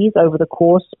days over the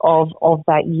course of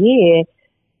that year,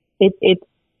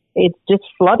 it's just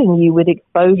flooding you with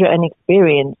exposure and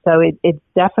experience. So it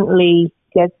definitely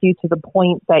gets you to the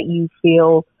point that you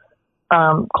feel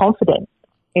confident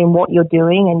in what you're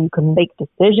doing, and you can make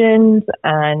decisions.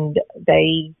 And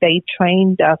they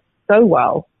trained us so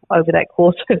well over that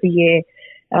course of the year.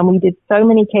 And we did so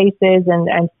many cases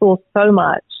and saw so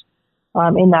much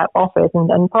in that office.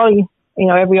 And probably,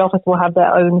 every office will have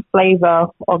their own flavor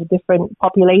of different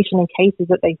population and cases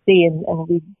that they see. And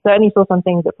we certainly saw some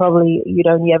things that probably you'd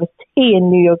only ever see in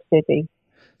New York City.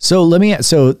 So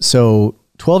so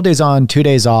 12 days on, 2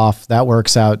 days off, that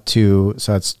works out so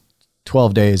that's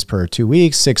 12 days per 2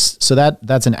 weeks, 6. So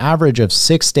that's an average of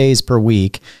 6 days per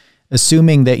week.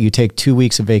 Assuming that you take 2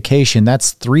 weeks of vacation,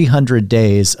 that's 300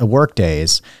 days of work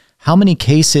days. how many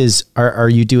cases are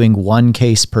you doing? One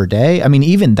case per day? I mean,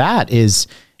 even that is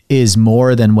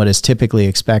more than what is typically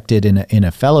expected in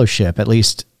a fellowship. At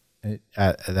least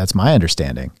that's my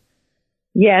understanding.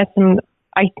 Yes, and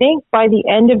I think by the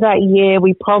end of that year,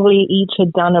 we probably each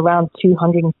had done around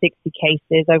 260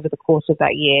 cases over the course of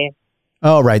that year.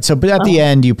 Oh, right. So, but at the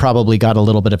end, you probably got a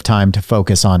little bit of time to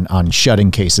focus on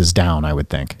shutting cases down, I would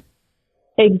think.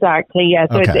 Exactly. Yeah.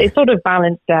 So okay. it's sort of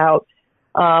balanced out.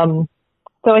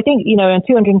 So I think, in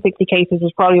 260 cases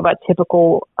was probably about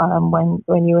typical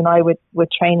when you and I were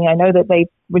training. I know that they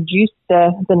reduced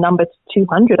the number to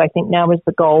 200, I think now is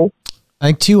the goal. I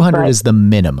think 200 is the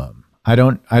minimum. I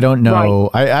don't know.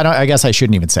 Right. I guess I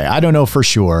shouldn't even say. I don't know for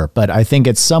sure, but I think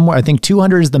it's somewhere. I think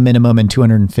 200 is the minimum and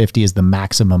 250 is the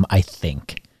maximum, I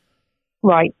think.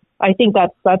 Right. I think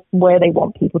that's where they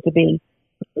want people to be.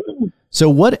 So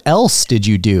what else did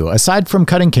you do aside from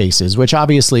cutting cases, which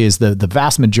obviously is the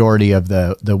vast majority of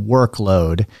the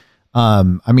workload?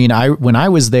 I mean, when I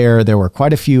was there were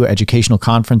quite a few educational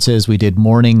conferences. We did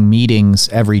morning meetings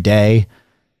every day.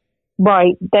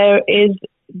 Right. There is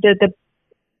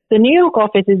the New York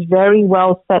office is very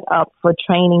well set up for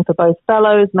training for both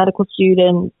fellows, medical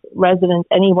students, residents,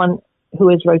 anyone who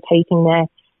is rotating there.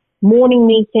 Morning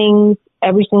meetings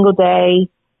every single day,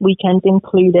 weekends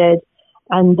included.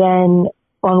 And then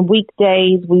on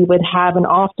weekdays, we would have an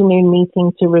afternoon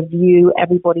meeting to review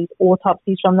everybody's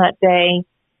autopsies from that day.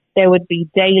 There would be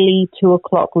daily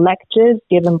 2:00 lectures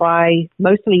given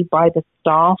mostly by the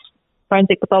staff,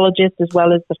 forensic pathologists, as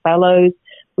well as the fellows.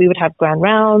 We would have grand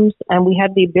rounds, and we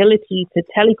had the ability to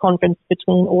teleconference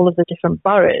between all of the different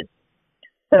boroughs.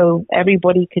 So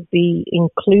everybody could be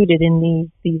included in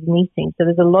these meetings. So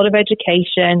there's a lot of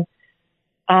education,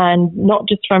 and not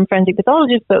just from forensic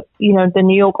pathologists, but, the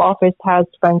New York office has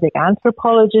forensic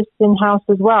anthropologists in-house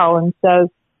as well. And so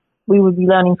we would be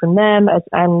learning from them,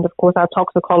 and of course our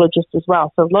toxicologists as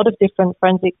well. So a lot of different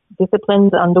forensic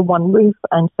disciplines under one roof.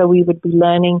 And so we would be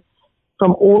learning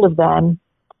from all of them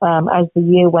as the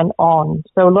year went on.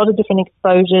 So a lot of different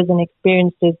exposures and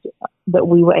experiences that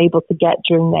we were able to get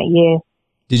during that year.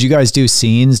 Did you guys do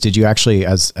scenes? Did you actually,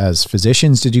 as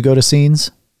physicians, did you go to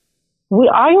scenes?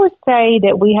 I would say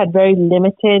that we had very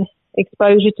limited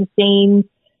exposure to scenes.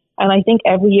 And I think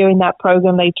every year in that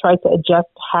program, they try to adjust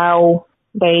how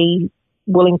they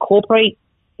will incorporate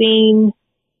scene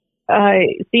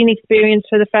experience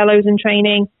for the fellows in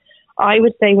training. I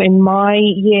would say in my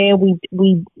year,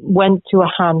 we went to a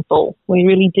handful. We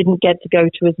really didn't get to go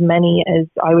to as many as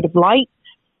I would have liked.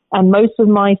 And most of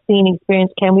my scene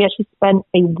experience we actually spent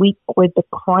a week with the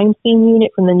crime scene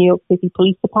unit from the New York City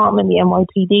Police Department, the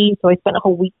NYPD. So I spent a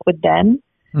whole week with them.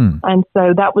 And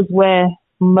so that was where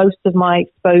most of my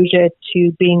exposure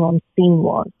to being on scene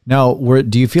was. Now,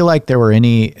 do you feel like there were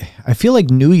I feel like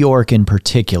New York in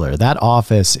particular, that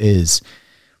office is,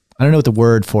 I don't know what the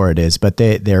word for it is, but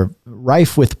they're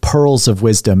rife with pearls of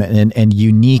wisdom and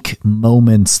unique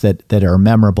moments that are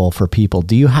memorable for people.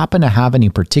 Do you happen to have any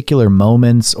particular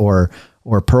moments or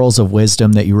pearls of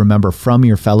wisdom that you remember from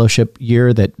your fellowship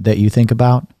year that you think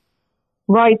about?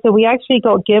 Right. So we actually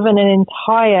got given an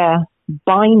entire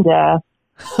binder,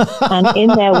 and in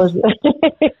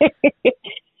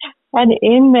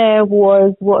there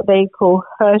was what they call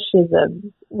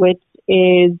Hirshism, which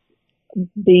is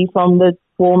from the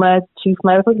former chief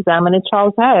medical examiner,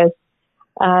 Charles Harris.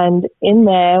 And in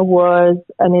there was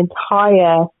an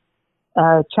entire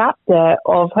chapter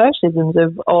of Hirshisms,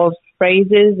 of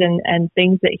phrases and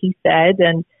things that he said,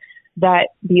 and that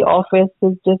the office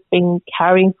has just been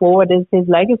carrying forward as his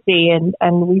legacy,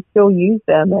 and we still use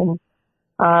them. And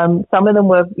some of them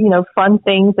were, fun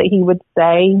things that he would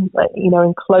say,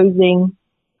 in closing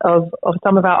of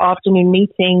some of our afternoon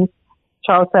meetings.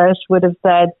 Charles Hirsch would have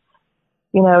said,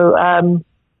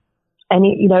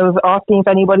 asking if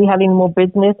anybody had any more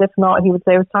business. If not, he would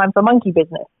say it was time for monkey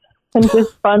business. And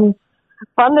just fun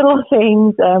little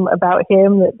things about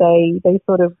him that they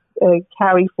sort of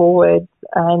carry forward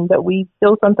and that we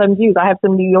still sometimes use. I have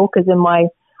some New Yorkers in my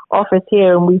office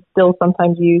here, and we still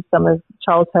sometimes use some of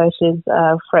Charles Hirsch's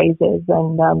phrases.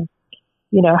 And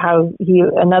how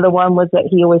another one was that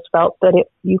he always felt that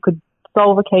you could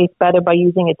solve a case better by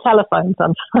using a telephone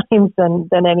sometimes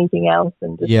than anything else,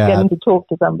 and just getting to talk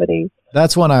to somebody.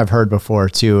 That's one I've heard before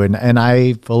too, and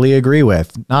I fully agree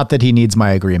with. Not that he needs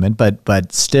my agreement,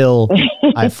 but still,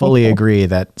 I fully agree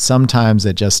that sometimes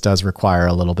it just does require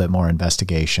a little bit more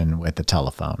investigation with the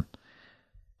telephone.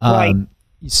 Right.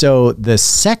 So the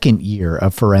second year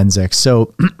of forensics,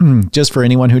 so just for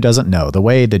anyone who doesn't know, the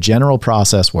way the general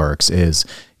process works is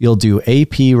you'll do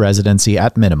AP residency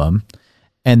at minimum,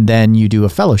 and then you do a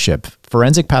fellowship.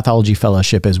 Forensic pathology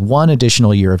fellowship is 1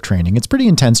 additional year of training. It's pretty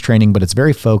intense training, but it's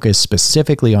very focused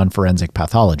specifically on forensic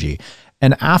pathology.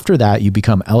 And after that, you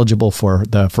become eligible for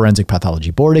the forensic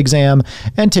pathology board exam.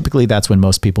 And typically that's when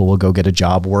most people will go get a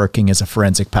job working as a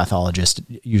forensic pathologist,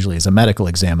 usually as a medical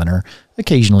examiner,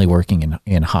 occasionally working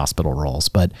in hospital roles.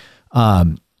 But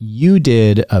you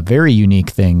did a very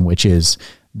unique thing, which is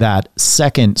that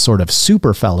second sort of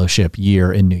super fellowship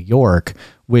year in New York,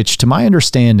 which to my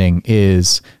understanding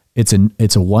is it's a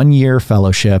 1-year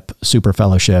fellowship, super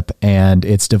fellowship, and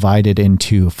it's divided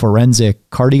into forensic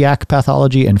cardiac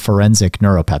pathology and forensic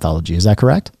neuropathology. Is that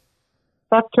correct?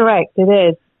 That's correct. It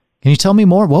is. Can you tell me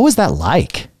more? What was that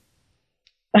like?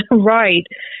 Right.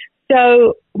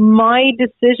 So my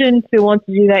decision to want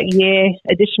to do that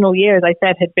additional year, as I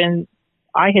said,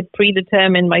 I had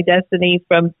predetermined my destiny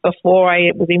from before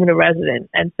I was even a resident.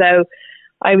 And so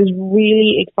I was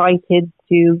really excited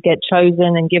to get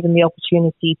chosen and given the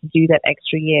opportunity to do that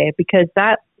extra year, because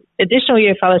that additional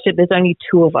year fellowship, there's only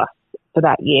 2 of us for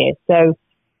that year. So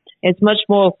it's much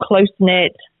more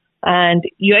close-knit, and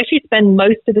you actually spend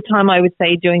most of the time, I would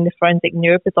say, doing the forensic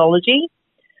neuropathology.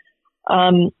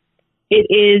 It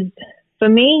is, for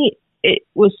me, it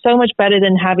was so much better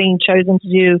than having chosen to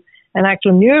do an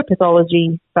actual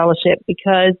neuropathology fellowship,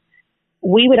 because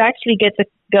we would actually get to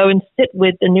go and sit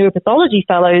with the neuropathology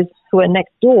fellows who are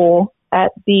next door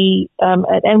at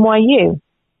at NYU,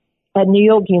 at New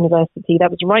York University.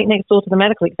 That was right next door to the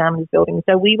medical examiner's building.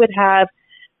 So we would have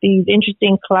these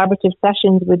interesting collaborative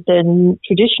sessions with the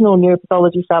traditional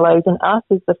neuropathology fellows and us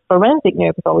as the forensic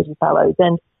neuropathology fellows.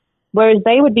 And whereas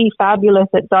they would be fabulous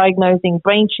at diagnosing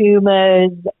brain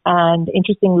tumors and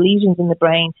interesting lesions in the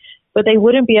brain, but they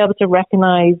wouldn't be able to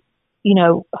recognize,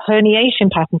 herniation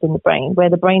patterns in the brain, where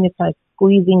the brain is kind of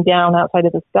squeezing down outside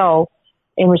of the skull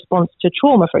in response to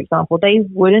trauma, for example. They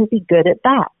wouldn't be good at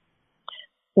that.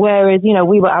 Whereas,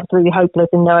 we were absolutely hopeless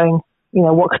in knowing,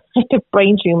 what kind of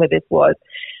brain tumor this was.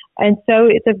 And so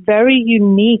it's a very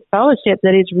unique fellowship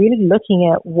that is really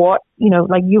looking at what,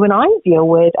 like you and I deal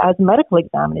with as medical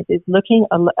examiners, is looking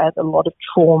at a lot of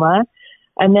trauma.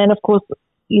 And then, of course,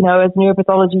 as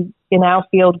neuropathology in our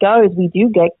field goes, we do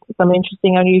get some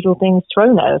interesting, unusual things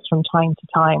thrown at us from time to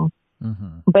time.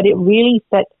 Mm-hmm. But it really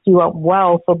sets you up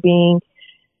well for being,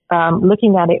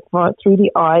 looking at it through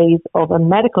the eyes of a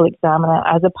medical examiner,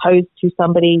 as opposed to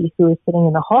somebody who is sitting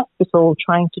in the hospital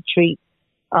trying to treat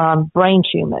brain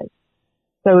tumors.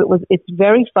 So it's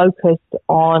very focused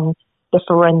on the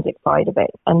forensic side of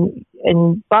it.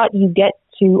 But you get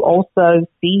to also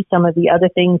see some of the other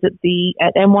things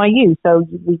at NYU. So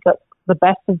we got the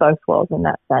best of both worlds in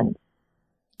that sense.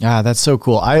 Ah, that's so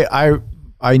cool.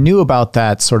 I knew about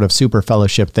that sort of super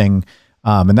fellowship thing.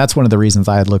 And that's one of the reasons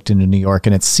I had looked into New York,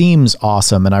 and it seems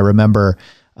awesome. And I remember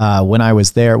when I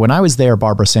was there,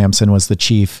 Barbara Sampson was the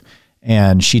chief,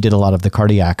 and she did a lot of the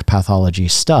cardiac pathology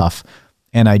stuff.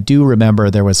 And I do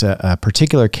remember there was a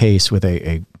particular case with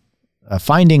a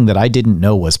finding that I didn't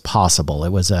know was possible.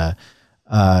 It was a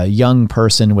young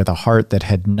person with a heart that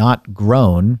had not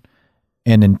grown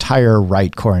an entire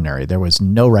right coronary. There was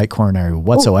no right coronary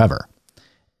whatsoever. Oh.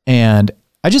 And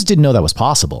I just didn't know that was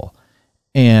possible.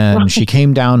 And she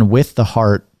came down with the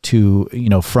heart to,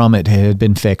 from it had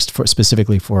been fixed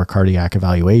specifically for cardiac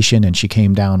evaluation. And she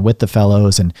came down with the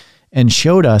fellows and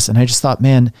showed us. And I just thought,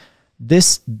 man,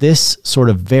 this sort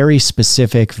of very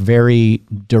specific, very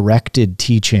directed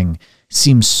teaching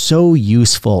seems so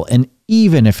useful. And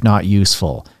even if not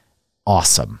useful,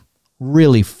 awesome,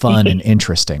 really fun and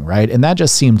interesting. Right. And that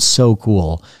just seemed so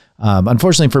cool.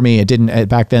 Unfortunately for me, it didn't,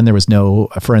 back then there was no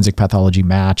forensic pathology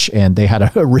match, and they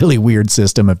had a really weird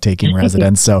system of taking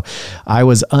residents. So I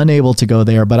was unable to go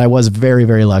there, but I was very,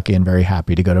 very lucky and very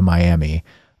happy to go to Miami.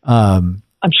 I'm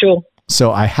sure.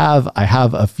 So I have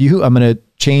a few, I'm going to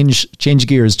change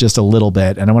gears just a little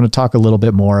bit. And I want to talk a little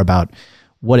bit more about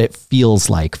what it feels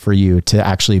like for you to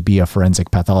actually be a forensic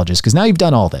pathologist. Cause now you've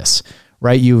done all this,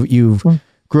 right? You've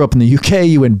grew up in the UK,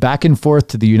 you went back and forth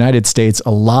to the United States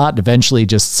a lot, eventually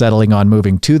just settling on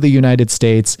moving to the United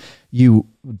States. You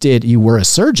were a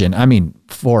surgeon,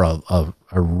 for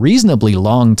a reasonably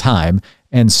long time,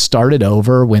 and started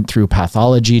over, went through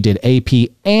pathology, did AP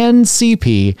and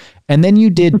CP, and then you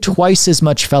did twice as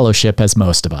much fellowship as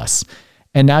most of us.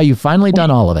 And now you've finally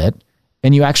done all of it,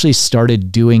 and you actually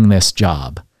started doing this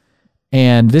job.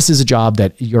 And this is a job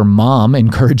that your mom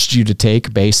encouraged you to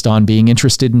take based on being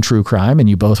interested in true crime, and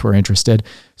you both were interested.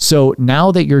 So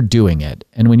now that you're doing it,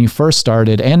 and when you first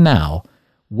started and now,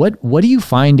 what do you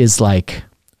find is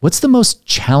what's the most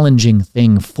challenging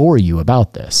thing for you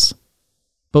about this,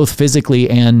 both physically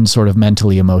and sort of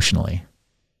mentally, emotionally?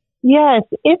 Yes,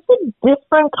 it's a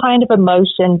different kind of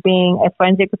emotion being a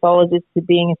forensic pathologist to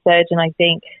being a surgeon, I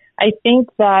think. I think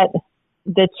that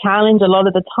the challenge a lot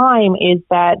of the time is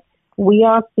that we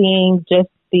are seeing just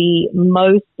the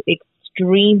most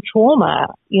extreme trauma.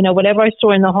 You know, whatever I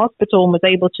saw in the hospital and was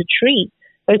able to treat,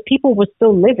 those people were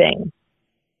still living.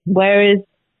 Whereas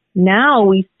now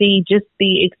we see just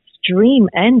the extreme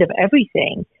end of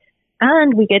everything.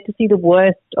 And we get to see the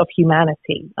worst of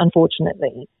humanity,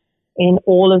 unfortunately, in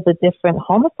all of the different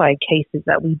homicide cases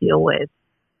that we deal with.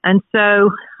 And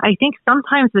so I think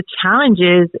sometimes the challenge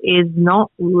is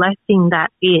not letting that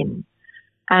in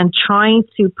and trying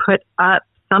to put up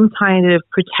some kind of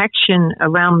protection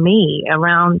around me,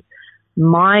 around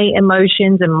my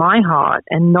emotions and my heart,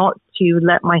 and not to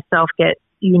let myself get,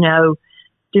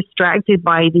 distracted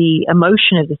by the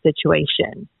emotion of the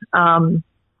situation. Can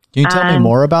you tell me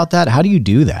more about that? How do you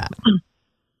do that?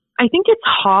 I think it's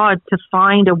hard to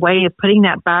find a way of putting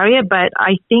that barrier, but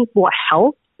I think what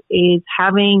helps is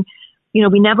having,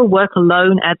 we never work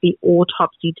alone at the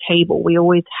autopsy table. We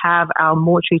always have our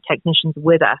mortuary technicians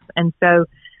with us. And so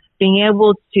being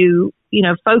able to,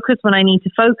 focus when I need to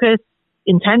focus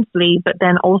intensely, but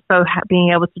then also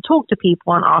being able to talk to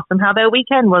people and ask them how their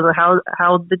weekend was or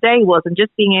how the day was, and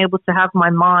just being able to have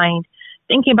my mind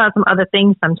thinking about some other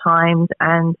things sometimes,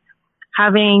 and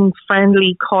having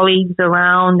friendly colleagues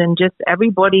around, and just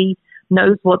everybody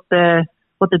knows what the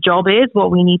job is,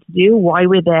 what we need to do, why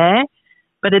we're there.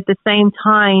 But at the same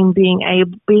time,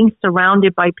 being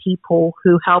surrounded by people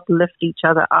who help lift each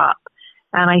other up.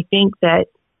 And I think that,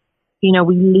 we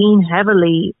lean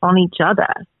heavily on each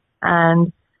other,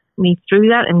 and me through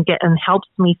that and helps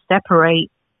me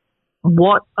separate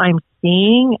what I'm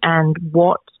seeing and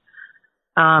what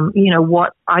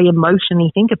I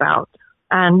emotionally think about.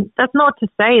 And that's not to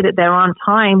say that there aren't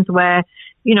times where,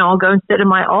 I'll go and sit in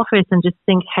my office and just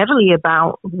think heavily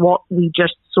about what we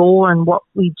just saw and what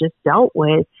we just dealt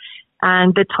with.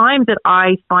 And the times that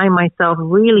I find myself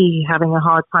really having a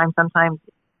hard time sometimes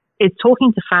is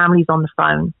talking to families on the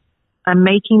phone and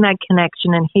making that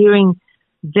connection and hearing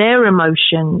their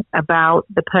emotion about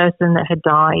the person that had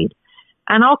died.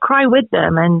 And I'll cry with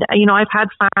them. And, I've had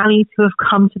families who have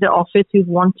come to the office who've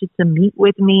wanted to meet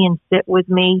with me and sit with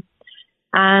me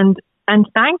and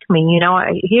thank me.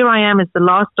 Here I am as the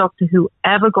last doctor who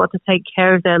ever got to take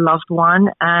care of their loved one.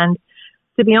 And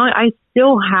to be honest, I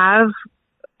still have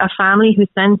a family who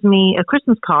sends me a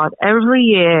Christmas card every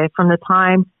year from the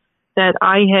time that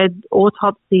I had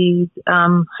autopsied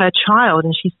her child,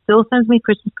 and she still sends me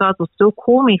Christmas cards, will still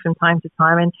call me from time to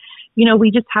time. And, we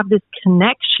just have this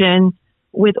connection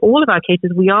with all of our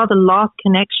cases. We are the last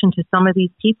connection to some of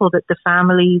these people that the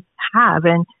families have.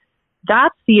 And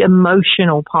that's the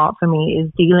emotional part for me,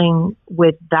 is dealing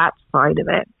with that side of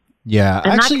it. Yeah.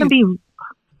 And actually, that can be.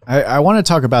 I want to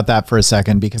talk about that for a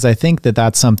second, because I think that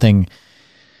that's something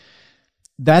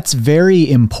that's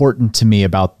very important to me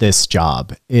about this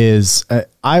job. Is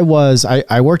I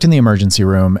worked in the emergency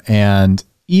room, and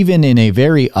even in a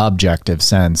very objective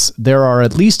sense, there are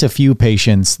at least a few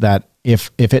patients that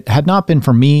if it had not been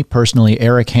for me personally,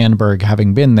 Eric Hanberg,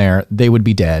 having been there, they would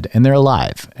be dead, and they're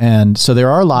alive. And so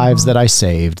there are lives that I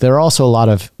saved. There are also a lot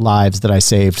of lives that I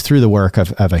saved through the work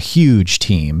of a huge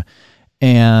team.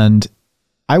 And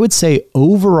I would say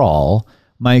overall,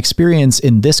 my experience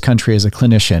in this country as a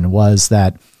clinician was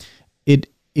that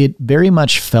it very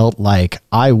much felt like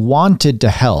I wanted to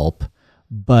help,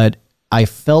 but I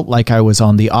felt like I was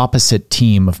on the opposite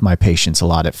team of my patients a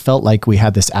lot. It felt like we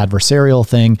had this adversarial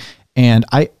thing, and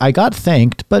I got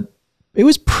thanked, but it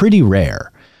was pretty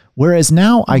rare. Whereas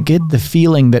now I get the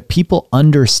feeling that people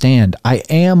understand I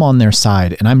am on their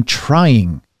side, and I'm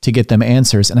trying to get them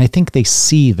answers. And I think they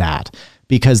see that,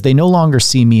 because they no longer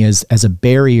see me as a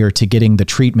barrier to getting the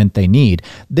treatment they need.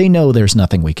 They know there's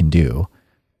nothing we can do.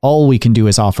 All we can do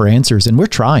is offer answers, and we're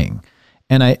trying.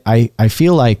 And I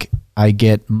feel like I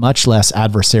get much less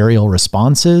adversarial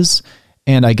responses,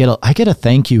 and I get a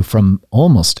thank you from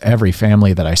almost every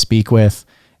family that I speak with.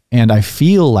 And I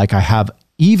feel like I have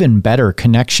even better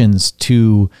connections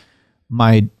to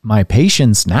my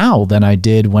patients now than I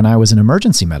did when I was an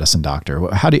emergency medicine doctor.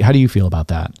 How do you feel about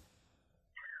that?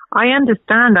 I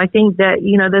understand. I think that,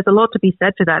 there's a lot to be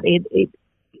said to that.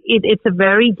 It's a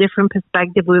very different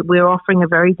perspective. We're offering a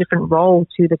very different role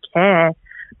to the care,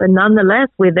 but nonetheless,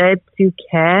 we're there to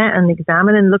care and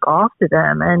examine and look after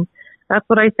them. And that's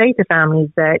what I say to families,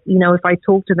 that, if I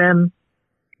talk to them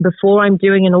before I'm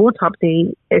doing an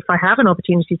autopsy, if I have an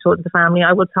opportunity to talk to the family,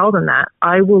 I will tell them that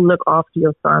I will look after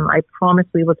your son. I promise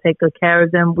we will take good care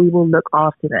of them. We will look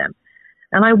after them.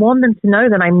 And I want them to know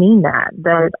that I mean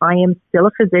that I am still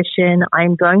a physician.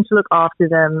 I'm going to look after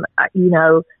them,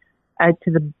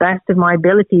 to the best of my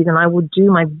abilities, and I will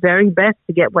do my very best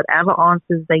to get whatever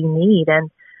answers they need. And,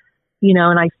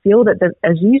 and I feel that,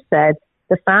 as you said,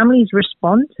 the families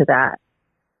respond to that.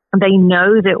 They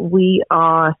know that we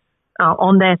are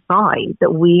on their side,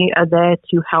 that we are there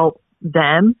to help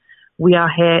them. We are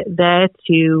there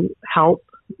to help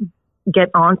get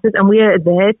answers, and we are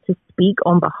there to speak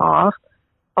on behalf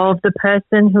of the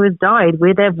person who has died.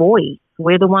 We're their voice.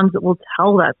 We're the ones that will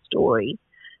tell that story.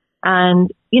 And,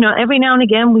 every now and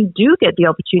again, we do get the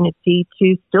opportunity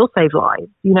to still save lives.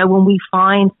 When we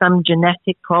find some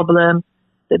genetic problem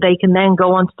that they can then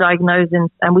go on to diagnose,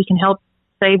 and we can help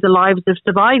save the lives of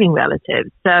surviving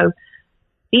relatives. So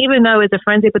even though as a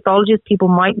forensic pathologist, people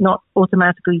might not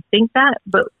automatically think that,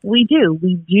 but we do.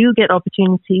 We do get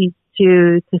opportunities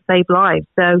to save lives.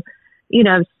 So,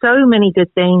 so many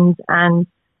good things and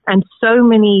so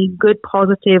many good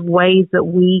positive ways that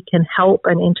we can help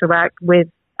and interact with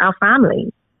our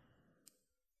families.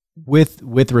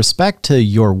 With respect to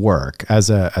your work as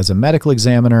a medical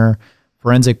examiner,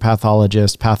 forensic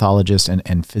pathologist,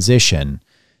 and physician,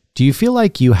 do you feel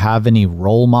like you have any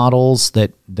role models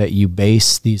that you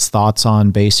base these thoughts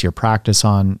on, base your practice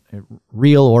on,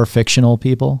 real or fictional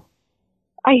people?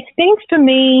 I think for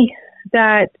me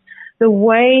that the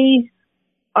way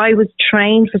I was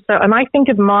trained and I think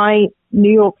of my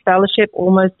New York fellowship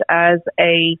almost as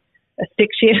a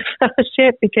 6-year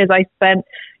fellowship, because I spent,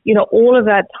 all of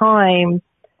that time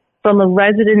from a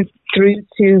resident through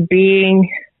to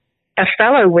being a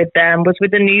fellow with them was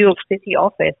with the New York City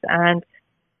office. And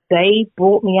they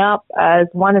brought me up as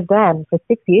one of them for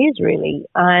 6 years, really.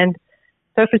 And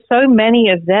so for so many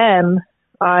of them,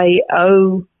 I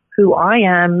owe who I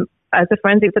am as a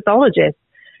forensic pathologist.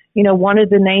 One of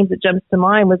the names that jumps to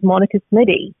mind was Monica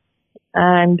Smitty.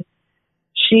 And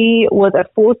she was a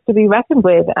force to be reckoned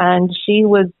with. And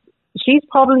she's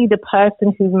probably the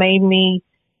person who made me,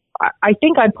 I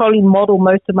think I'd probably model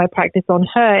most of my practice on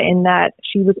her, in that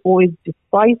she was always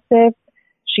decisive.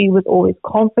 She was always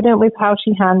confident with how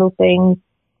she handled things.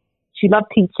 She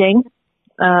loved teaching,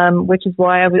 which is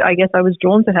why I guess I was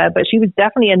drawn to her. But she was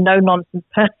definitely a no-nonsense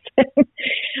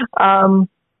person.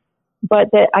 But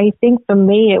I think for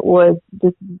me, it was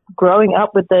just growing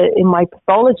up in my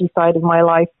pathology side of my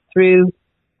life through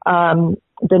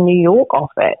the New York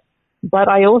office. But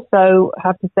I also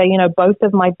have to say, both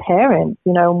of my parents,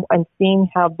 and seeing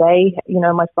how they,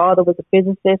 my father was a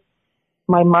physicist,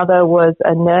 my mother was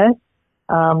a nurse,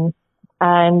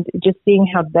 and just seeing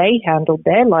how they handled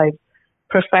their lives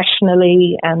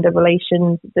professionally and the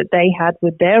relations that they had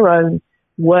with their own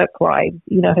work lives,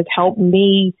 has helped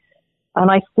me. And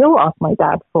I still ask my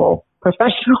dad for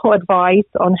professional advice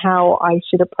on how I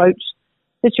should approach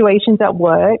situations at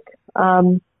work.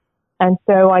 And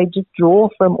so I just draw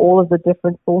from all of the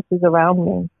different sources around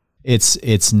me.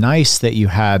 It's nice that you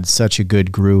had such a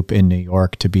good group in New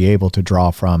York to be able to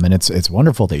draw from. And it's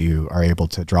wonderful that you are able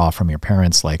to draw from your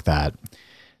parents like that.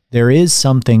 There is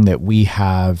something that we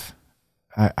have.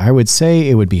 I would say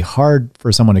it would be hard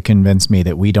for someone to convince me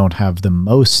that we don't have the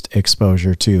most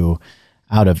exposure to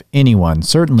out of anyone,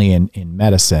 certainly in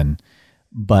medicine,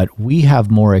 but we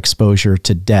have more exposure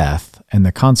to death and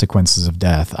the consequences of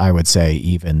death, I would say,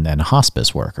 even than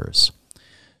hospice workers.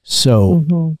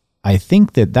 So I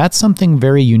think that that's something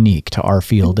very unique to our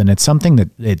field, and it's something that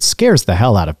it scares the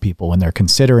hell out of people when they're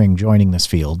considering joining this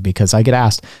field, because I get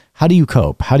asked, how do you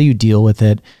cope? How do you deal with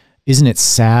it? Isn't it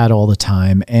sad all the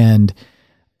time? And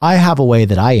I have a way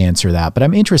that I answer that, but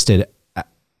I'm interested,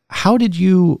 how do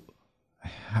you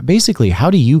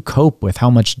cope with how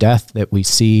much death that we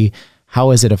see?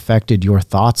 How has it affected your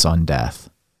thoughts on death?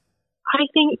 I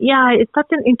think, it's such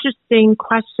an interesting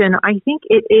question. I think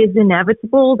it is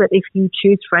inevitable that if you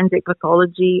choose forensic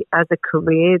pathology as a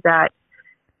career, that,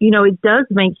 it does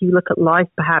make you look at life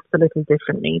perhaps a little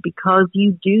differently, because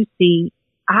you do see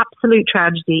absolute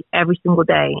tragedy every single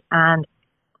day. And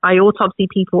I autopsy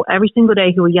people every single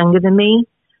day who are younger than me.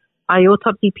 I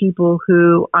autopsy people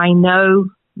who I know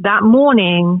that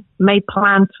morning made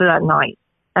plans for that night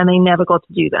and they never got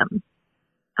to do them.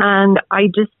 And I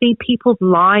just see people's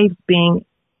lives being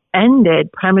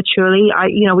ended prematurely.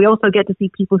 We also get to see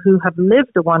people who have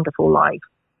lived a wonderful life.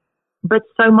 But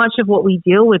so much of what we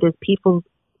deal with is people's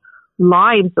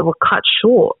lives that were cut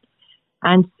short.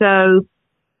 And so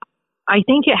I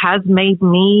think it has made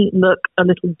me look a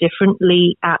little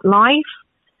differently at life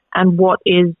and what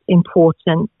is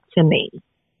important to me,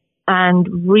 and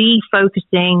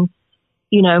refocusing,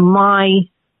 my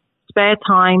spare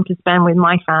time to spend with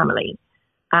my family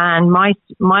and my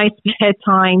spare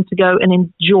time to go and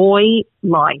enjoy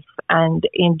life and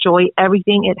enjoy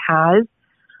everything it has.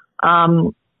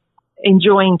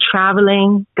 enjoying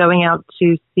traveling, going out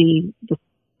to see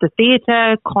the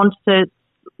theater, concerts,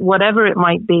 whatever it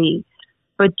might be,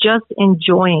 but just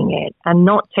enjoying it and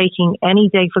not taking any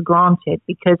day for granted,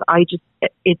 because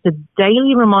it's a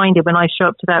daily reminder when I show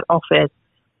up to that office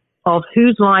of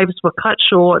whose lives were cut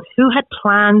short, who had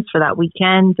plans for that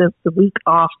weekend, the week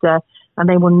after, and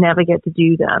they will never get to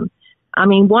do them. I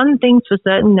mean, one thing's for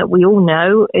certain that we all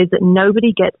know is that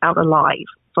nobody gets out alive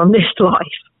from this life.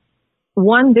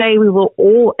 One day we will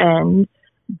all end,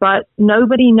 but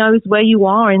nobody knows where you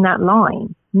are in that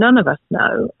line. None of us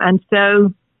know. And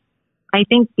so I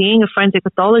think being a forensic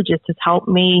pathologist has helped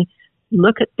me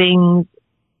look at things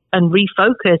and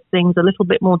refocus things a little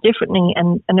bit more differently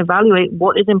and evaluate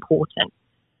what is important.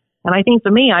 And I think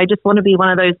for me, I just want to be one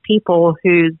of those people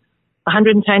who's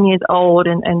 110 years old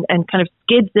and kind of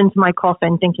skids into my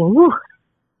coffin thinking, whew,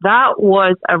 that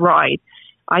was a ride.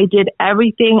 I did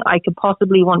everything I could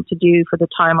possibly want to do for the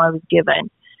time I was given.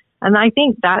 And I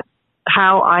think that's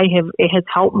how it has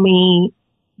helped me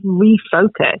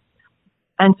refocus.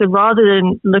 And so rather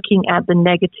than looking at the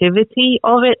negativity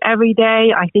of it every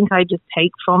day, I think I just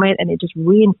take from it, and it just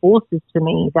reinforces to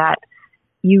me that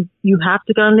you have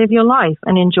to go and live your life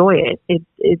and enjoy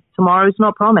it. Tomorrow's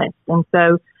not promised. And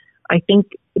so I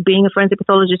think being a forensic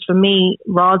pathologist for me,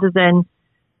 rather than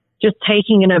just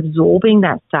taking and absorbing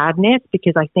that sadness,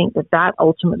 because I think that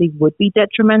ultimately would be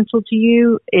detrimental to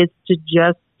you, is to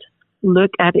just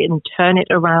look at it and turn it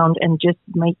around and just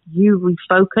make you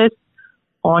refocus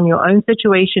on your own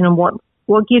situation and what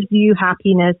gives you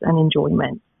happiness and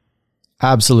enjoyment.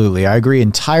 Absolutely. I agree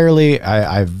entirely.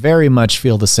 I very much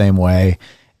feel the same way.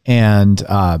 And,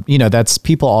 that's,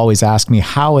 people always ask me,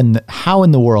 how in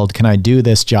the world can I do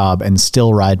this job and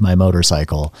still ride my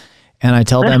motorcycle? And I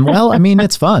tell them, well, I mean,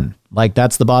 it's fun. Like,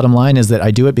 that's the bottom line, is that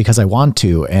I do it because I want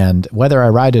to. And whether I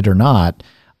ride it or not,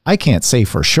 I can't say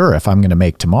for sure if I'm going to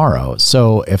make tomorrow.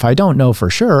 So if I don't know for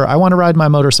sure, I want to ride my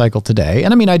motorcycle today.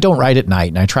 And I mean, I don't ride at night,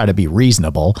 and I try to be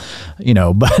reasonable,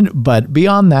 but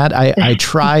beyond that, I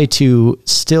try to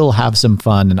still have some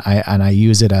fun, and I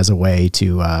use it as a way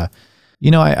to, I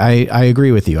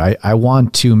agree with you. I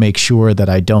want to make sure that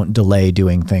I don't delay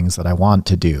doing things that I want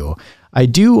to do. I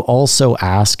do also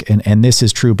ask, and this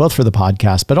is true both for the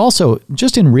podcast, but also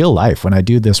just in real life, when I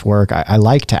do this work, I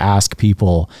like to ask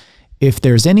people if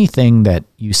there's anything that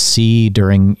you see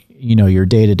during, your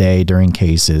day-to-day during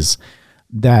cases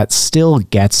that still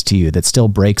gets to you, that still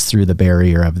breaks through the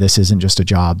barrier of, this isn't just a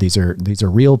job. These are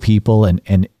real people.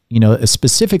 And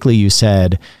specifically you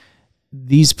said,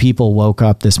 these people woke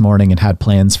up this morning and had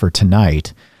plans for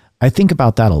tonight. I think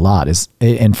about that a lot.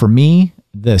 And for me,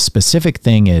 the specific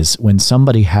thing is when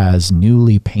somebody has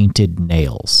newly painted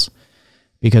nails,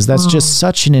 because that's just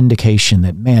such an indication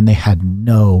that, man, they had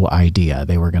no idea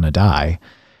they were going to die.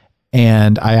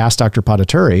 And I asked Dr.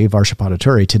 Varsha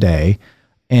Pataturi today,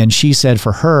 and she said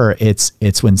for her,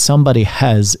 it's when somebody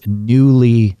has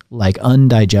newly, like,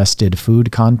 undigested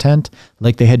food content,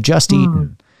 like they had just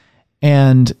eaten.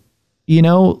 And,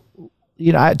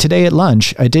 today at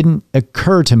lunch, it didn't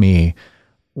occur to me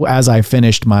as I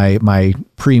finished my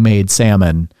pre-made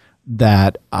salmon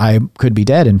that I could be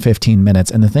dead in 15 minutes.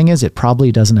 And the thing is, it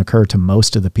probably doesn't occur to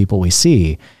most of the people we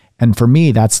see. And for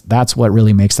me, that's what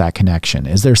really makes that connection.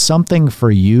 Is there something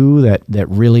for you that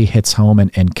really hits home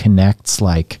and connects,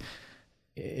 like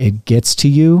it gets to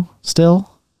you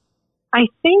still? I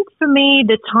think for me,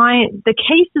 the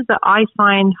cases that I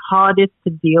find hardest to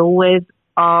deal with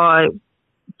are,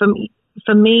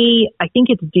 for me, I think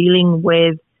it's dealing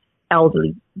with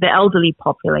the elderly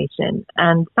population.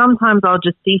 And sometimes I'll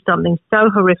just see something so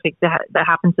horrific that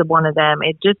happened to one of them.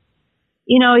 I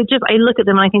look at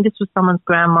them and I think, this was someone's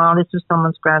grandma, this was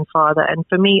someone's grandfather. And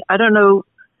for me, I don't know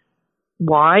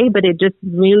why, but it just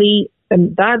really,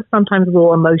 and that sometimes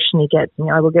will emotionally get me.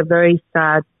 I will get very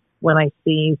sad when I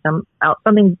see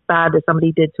something bad that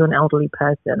somebody did to an elderly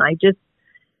person.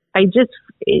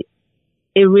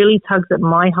 It really tugs at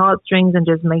my heartstrings and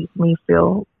just makes me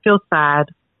feel sad.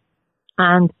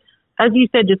 And as you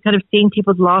said, just kind of seeing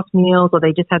people's last meals, or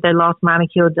they just had their last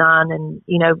manicure done, and,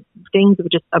 things that were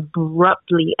just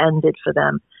abruptly ended for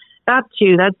them. That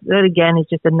too, that again is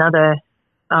just another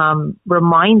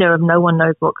reminder of no one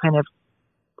knows what kind of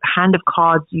hand of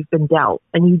cards you've been dealt,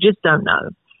 and you just don't know.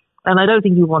 And I don't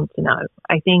think you want to know.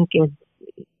 I think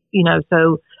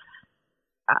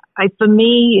for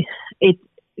me, it's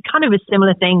kind of a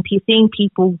similar thing. Seeing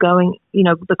people going,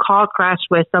 the car crash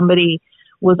where somebody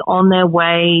was on their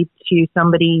way to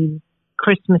somebody's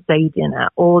Christmas Day dinner,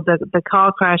 or the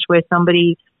car crash where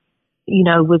somebody,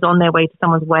 was on their way to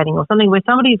someone's wedding, or something where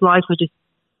somebody's life was just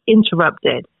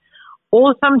interrupted.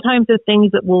 Or sometimes the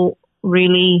things that will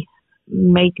really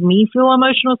make me feel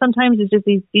emotional sometimes is just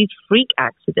these freak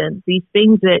accidents, these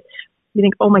things that you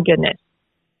think, oh my goodness,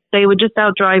 they were just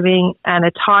out driving and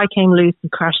a tire came loose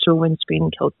and crashed through a windscreen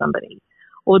and killed somebody.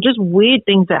 Or just weird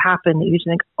things that happen that you just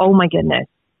think, oh my goodness,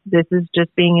 this is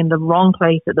just being in the wrong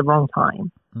place at the wrong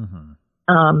time.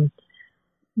 Mm-hmm.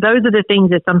 Those are the things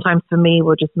that sometimes for me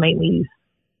will just make me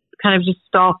kind of just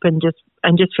stop and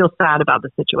just feel sad about the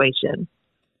situation.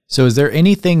 So is there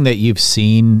anything that you've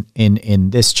seen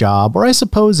in this job, or I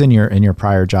suppose in your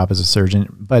prior job as a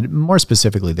surgeon, but more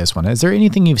specifically this one, is there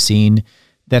anything you've seen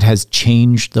that has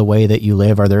changed the way that you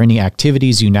live? Are there any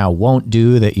activities you now won't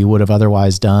do that you would have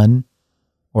otherwise done?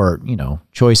 Or,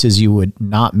 choices you would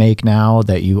not make now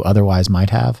that you otherwise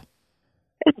might have?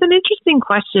 It's an interesting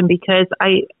question because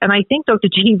I think Dr.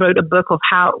 G wrote a book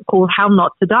called How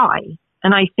Not to Die.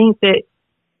 And I think that,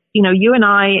 you and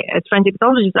I as forensic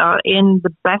pathologists are in the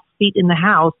best seat in the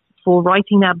house for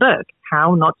writing that book,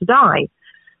 How Not to Die.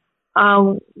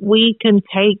 We can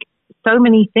take so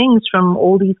many things from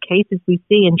all these cases we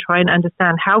see and try and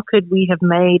understand how could we have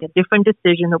made a different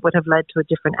decision that would have led to a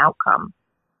different outcome.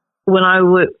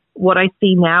 What I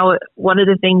see now, one of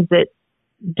the things that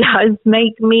does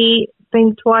make me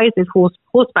think twice is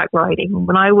horseback riding.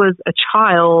 When I was a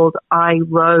child, I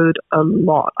rode a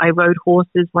lot. I rode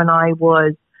horses when I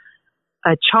was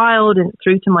a child and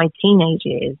through to my teenage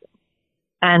years.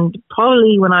 And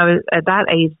probably when I was at that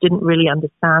age, didn't really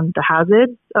understand the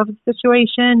hazards of the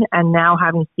situation. And now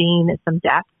having seen some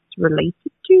deaths related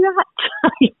to that,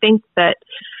 I think that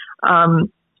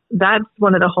that's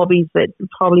one of the hobbies that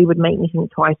probably would make me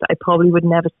think twice. I probably would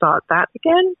never start that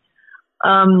again.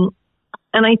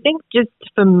 And I think just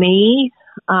for me,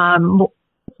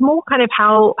 it's more kind of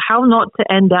how not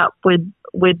to end up with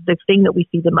the thing that we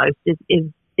see the most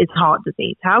is heart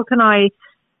disease. How can I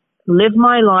live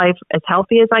my life as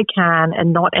healthy as I can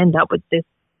and not end up with this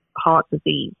heart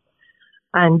disease?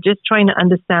 And just trying to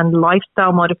understand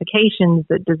lifestyle modifications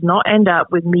that does not end up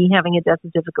with me having a death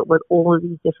certificate with all of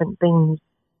these different things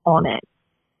on it.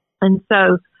 And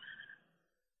so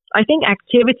I think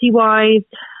activity-wise,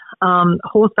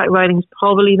 horseback riding is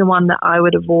probably the one that I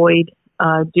would avoid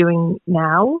doing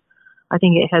now. I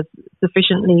think it has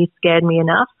sufficiently scared me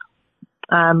enough.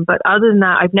 But other than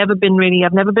that, I've never been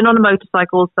on a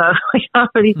motorcycle, so I can't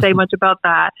really say much about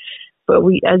that. But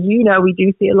as you know, we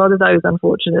do see a lot of those,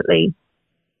 unfortunately.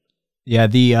 Yeah,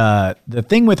 the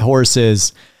thing with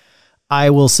horses, I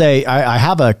will say, I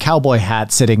have a cowboy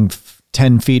hat sitting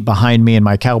 10 feet behind me and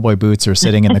my cowboy boots are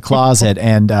sitting in the closet.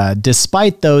 And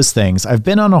despite those things, I've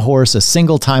been on a horse a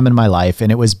single time in my life,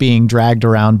 and it was being dragged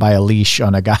around by a leash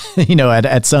on a guy,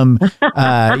 at some,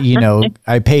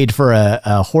 I paid for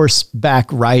a horseback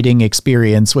riding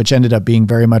experience, which ended up being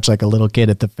very much like a little kid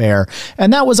at the fair.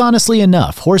 And that was honestly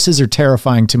enough. Horses are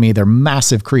terrifying to me. They're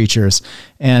massive creatures.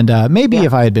 And maybe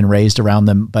if I had been raised around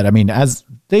them, but I mean,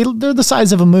 they're the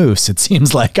size of a moose. It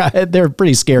seems like they're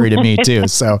pretty scary to me too.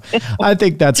 So I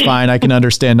think that's fine. I can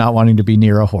understand not wanting to be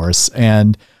near a horse.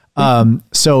 And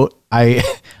so I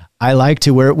like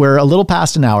to, we're a little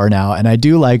past an hour now. And I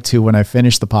do like to, when I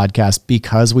finish the podcast,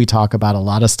 because we talk about a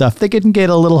lot of stuff that can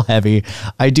get a little heavy,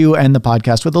 I do end the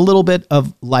podcast with a little bit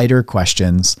of lighter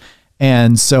questions.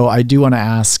 And so I do want to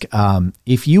ask,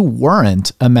 if you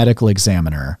weren't a medical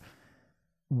examiner,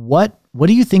 what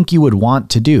do you think you would want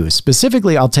to do?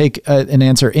 Specifically, I'll take an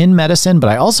answer in medicine, but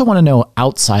I also want to know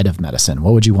outside of medicine.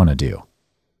 What would you want to do?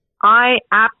 I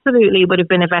absolutely would have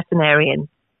been a veterinarian.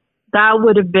 That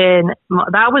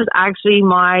was actually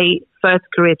my first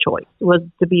career choice, was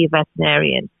to be a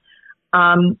veterinarian.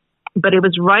 But it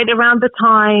was right around the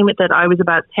time that I was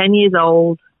about 10 years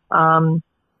old.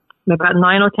 About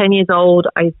 9 or 10 years old,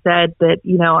 I said that,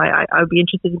 I would be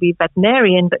interested to be a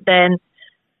veterinarian, but then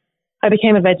I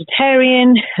became a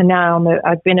vegetarian, and now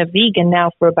I've been a vegan now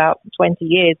for about 20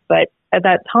 years. But at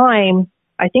that time,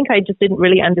 I think I just didn't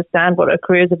really understand what a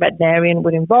career as a veterinarian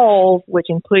would involve, which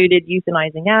included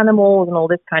euthanizing animals and all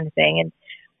this kind of thing. And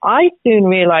I soon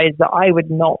realized that I would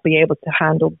not be able to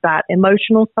handle that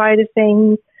emotional side of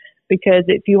things, because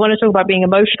if you want to talk about being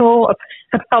emotional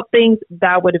about things,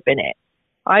 that would have been it.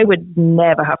 I would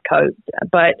never have coped.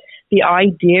 But the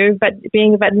idea of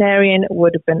being a veterinarian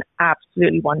would have been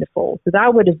absolutely wonderful. So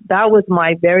that was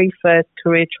my very first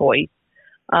career choice.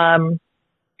 And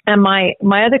my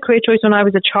other career choice when I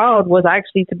was a child was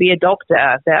actually to be a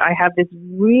doctor. That I have this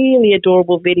really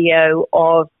adorable video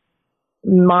of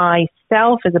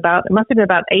myself it must have been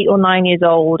about 8 or 9 years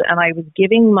old, and I was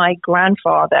giving my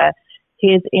grandfather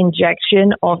his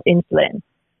injection of insulin.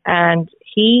 And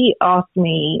he asked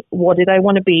me, what did I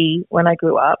want to be when I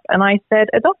grew up? And I said,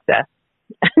 a doctor.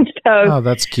 And so, oh,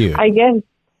 that's cute. I guess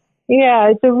Yeah,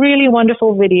 it's a really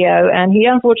wonderful video. And he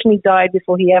unfortunately died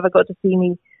before he ever got to see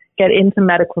me get into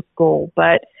medical school.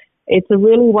 But it's a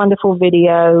really wonderful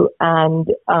video. And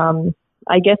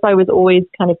I guess I was always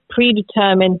kind of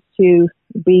predetermined to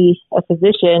be a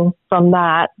physician from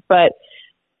that. But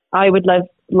I would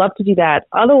love to do that.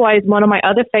 Otherwise, one of my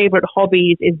other favorite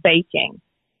hobbies is baking.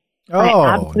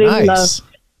 Oh, nice.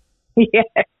 Yeah.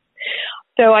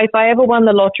 So if I ever won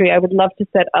the lottery, I would love to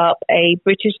set up a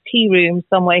British tea room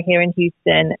somewhere here in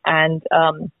Houston and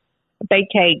bake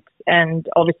cakes. And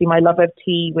obviously my love of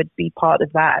tea would be part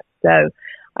of that. So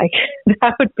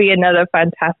that would be another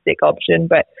fantastic option.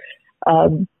 But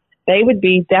they would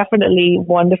be definitely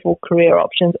wonderful career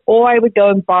options. Or I would go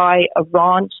and buy a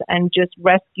ranch and just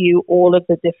rescue all of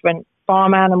the different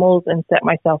farm animals and set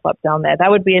myself up down there. That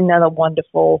would be another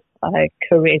wonderful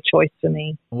career choice for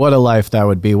me. What a life that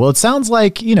would be. Well, it sounds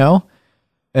like,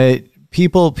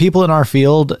 people in our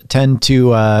field tend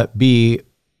to be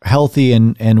healthy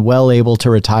and well able to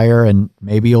retire, and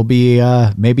maybe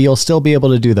you'll still be able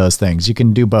to do those things. You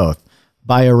can do both.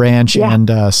 Buy a ranch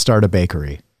and start a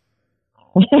bakery.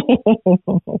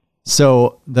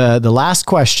 So the last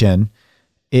question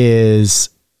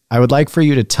is, I would like for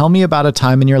you to tell me about a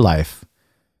time in your life,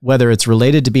 whether it's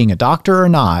related to being a doctor or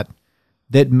not,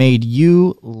 that made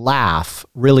you laugh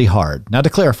really hard. Now, to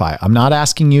clarify, I'm not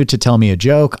asking you to tell me a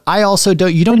joke.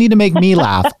 You don't need to make me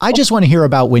laugh. I just want to hear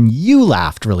about when you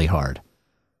laughed really hard.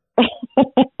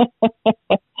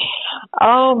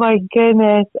 Oh my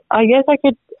goodness. I guess I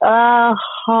could,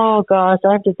 oh gosh,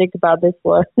 I have to think about this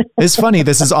one. It's funny.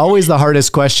 This is always the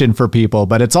hardest question for people,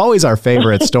 but it's always our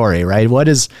favorite story, right?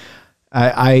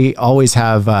 I always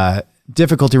have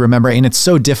difficulty remembering, and it's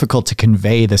so difficult to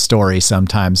convey the story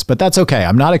sometimes, but that's okay.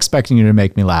 I'm not expecting you to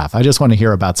make me laugh. I just want to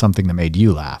hear about something that made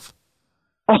you laugh.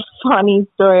 A funny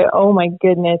story. Oh my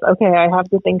goodness. Okay, I have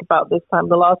to think about this time.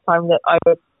 The last time that I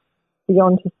was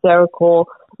beyond hysterical,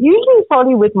 usually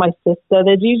probably with my sister.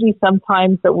 There's usually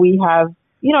sometimes that we have,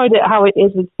 how it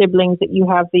is with siblings, that you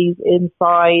have these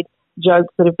inside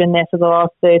jokes that have been there for the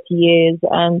last 30 years,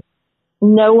 and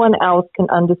no one else can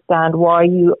understand why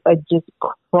you are just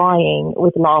crying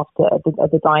with laughter at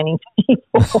the dining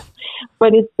table.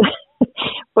 but it's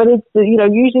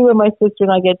usually when my sister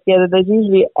and I get together, there's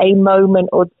usually a moment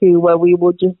or two where we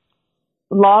will just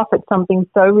laugh at something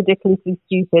so ridiculously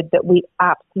stupid that we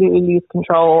absolutely lose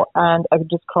control and are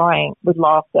just crying with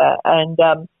laughter. And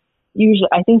usually,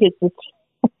 I think it's just,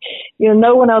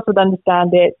 no one else would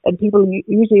understand it. And people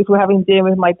usually, if we're having dinner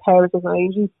with my parents, they're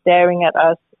usually staring at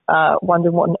us,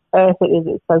 wondering what on earth it is.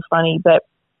 It's so funny, but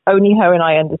only her and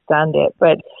I understand it.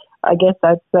 But I guess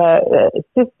that's a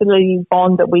sisterly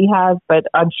bond that we have, but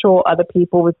I'm sure other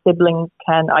people with siblings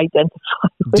can identify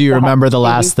with. Do you remember the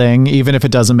last thing, even if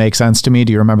it doesn't make sense to me,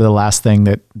 do you remember the last thing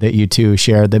that you two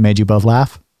shared that made you both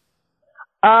laugh?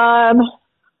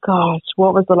 Gosh,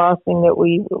 what was the last thing that it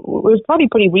was probably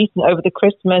pretty recent, over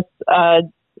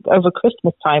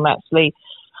Christmas time, actually.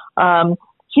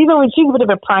 She's a bit of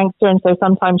a prankster, and so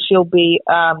sometimes she'll be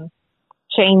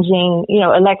changing,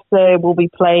 Alexa will be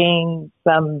playing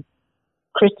some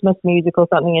Christmas music or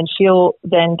something, and she'll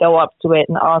then go up to it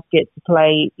and ask it to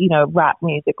play, rap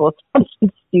music or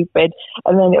something stupid.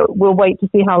 And then we'll wait to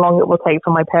see how long it will take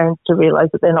for my parents to realize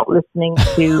that they're not listening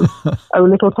to Oh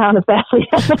Little Town of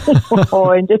Bethlehem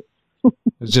anymore, and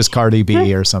it's just Cardi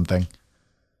B or something.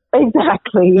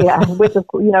 Exactly, yeah. which of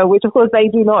course they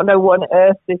do not know what on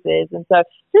earth this is, and so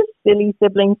just silly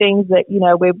sibling things that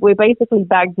we're basically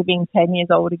back to being 10 years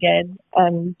old again,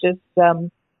 and just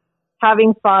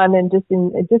having fun and just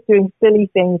doing silly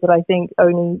things that I think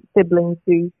only siblings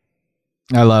do.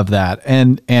 I love that,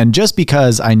 and just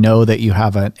because I know that you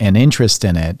have an interest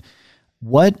in it,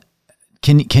 what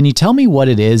can you tell me what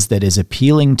it is that is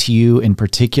appealing to you in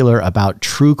particular about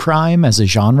true crime as a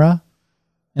genre?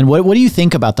 And what do you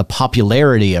think about the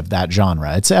popularity of that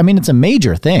genre? It's a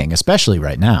major thing, especially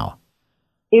right now.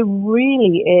 It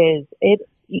really is.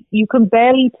 You can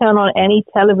barely turn on any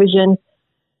television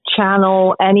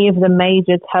channel, any of the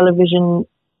major television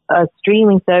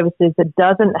streaming services that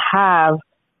doesn't have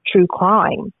true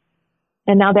crime.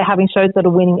 And now they're having shows that are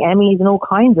winning Emmys and all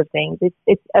kinds of things.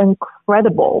 It's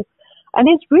incredible. And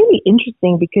it's really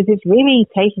interesting because it's really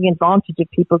taking advantage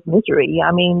of people's misery.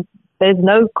 I mean, there's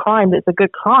no crime that's a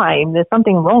good crime. There's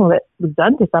something wrong that was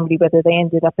done to somebody, whether they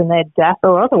ended up in their death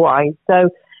or otherwise.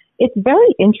 So it's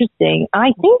very interesting.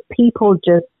 I think people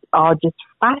are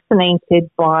fascinated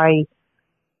by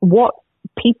what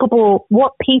people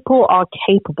are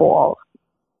capable of,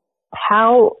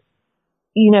 how,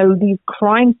 these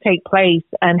crimes take place,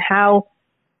 and how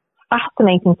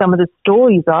fascinating some of the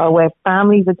stories are, where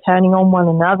families are turning on one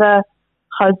another,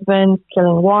 husbands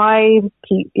killing wives,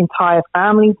 entire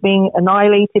families being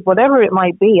annihilated, whatever it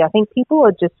might be. I think people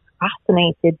are just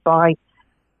fascinated by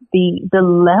the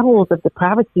levels of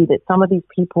depravity that some of these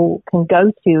people can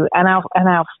go to, and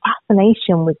our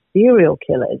fascination with serial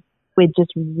killers. We're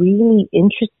just really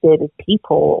interested as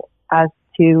people as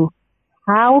to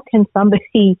how can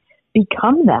somebody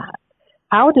become that?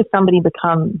 How does somebody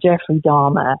become Jeffrey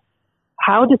Dahmer?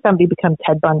 How does somebody become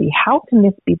Ted Bundy? How can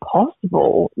this be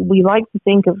possible? We like to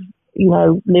think of,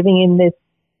 living in this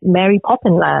Mary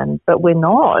Poppins land, but we're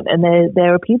not. And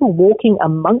there are people walking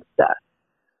amongst us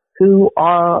who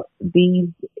are these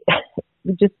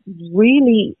just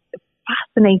really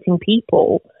fascinating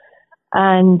people.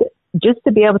 And just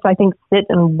to be able to, I think, sit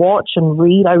and watch and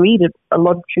read. I read a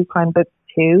lot of true crime books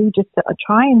too, just to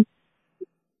try and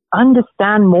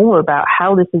understand more about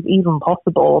how this is even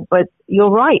possible. But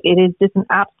you're right, it is just an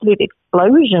absolute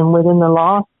explosion within the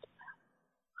last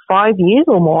 5 years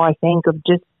or more, I think, of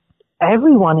just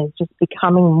everyone is just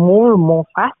becoming more and more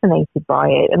fascinated by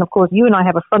it. And of course, you and I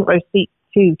have a front row seat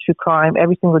to true crime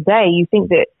every single day. You think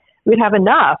that we'd have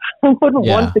enough and wouldn't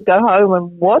want to go home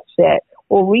and watch it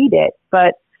or read it.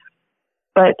 But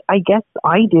I guess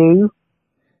I do.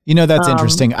 That's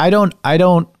interesting. I don't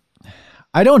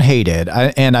hate it.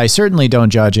 And I certainly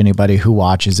don't judge anybody who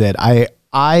watches it.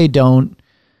 I don't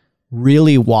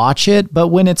really watch it, but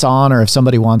when it's on or if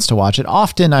somebody wants to watch it,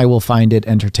 often I will find it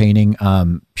entertaining,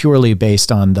 purely based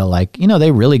on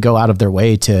they really go out of their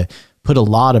way to put a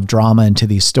lot of drama into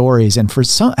these stories. And for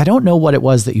some, I don't know what it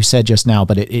was that you said just now,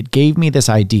 but it gave me this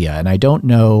idea, and I don't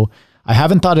know, I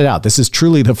haven't thought it out. This is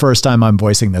truly the first time I'm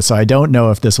voicing this, so I don't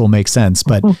know if this will make sense,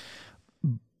 but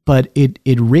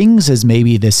it rings as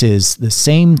maybe this is the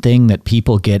same thing that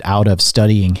people get out of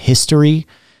studying history.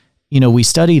 We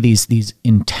study these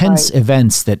intense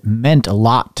events that meant a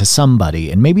lot to somebody,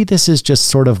 and maybe this is just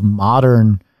sort of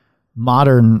modern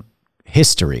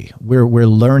history. We're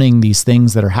learning these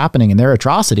things that are happening, and they're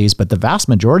atrocities, but the vast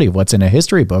majority of what's in a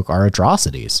history book are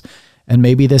atrocities. And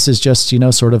maybe this is just,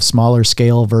 sort of smaller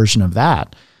scale version of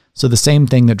that. So the same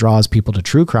thing that draws people to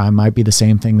true crime might be the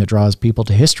same thing that draws people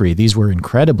to history. These were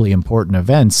incredibly important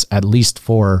events, at least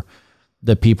for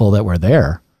the people that were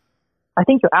there. I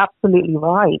think you're absolutely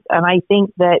right. And I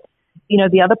think that,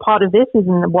 the other part of this is,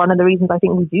 and one of the reasons I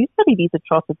think we do study these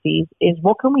atrocities, is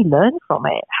what can we learn from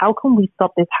it? How can we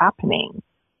stop this happening?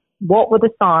 What were the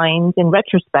signs in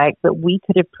retrospect that we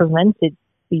could have prevented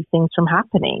these things from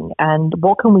happening? And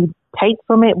what can we take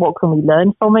from it? What can we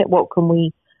learn from it? What can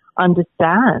we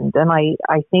understand? And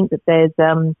I think that there's,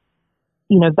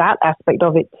 that aspect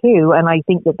of it too. And I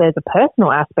think that there's a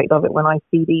personal aspect of it when I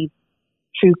see these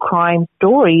true crime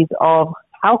stories of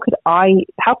how can I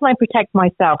protect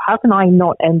myself? How can I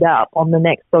not end up on the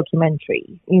next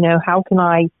documentary? How can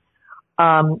I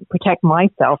protect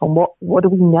myself? And what do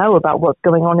we know about what's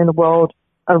going on in the world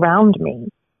around me?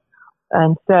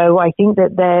 And so I think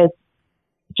that there's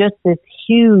just this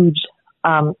huge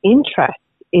interest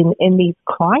in these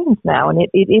crimes now, and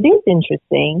it is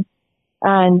interesting.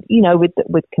 And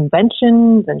with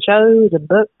conventions and shows and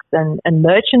books and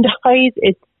merchandise,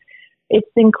 it's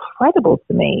incredible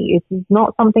to me. It's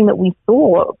not something that we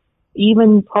saw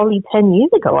even probably 10 years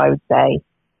ago, I would say.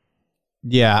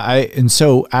 Yeah. And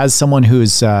so as someone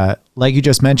who's, like you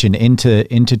just mentioned,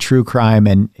 into true crime,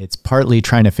 and it's partly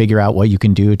trying to figure out what you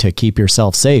can do to keep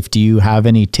yourself safe, do you have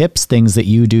any tips, things that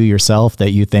you do yourself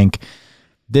that you think,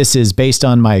 this is based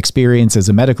on my experience as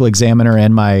a medical examiner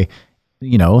and my,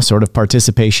 sort of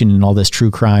participation in all this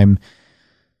true crime,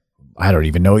 I don't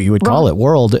even know what you would call it,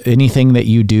 world, anything that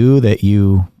you do that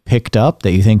you picked up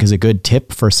that you think is a good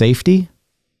tip for safety?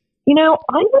 I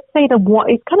would say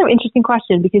it's kind of an interesting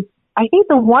question, because I think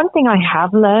the one thing I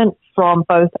have learned from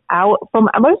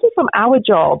mostly from our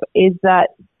job is that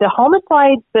the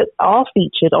homicides that are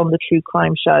featured on the true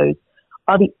crime shows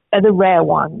are the rare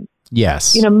ones.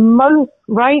 Yes. Most,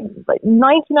 right? Like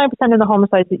 99% of the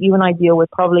homicides that you and I deal with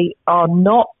probably are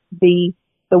not the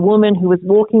woman who was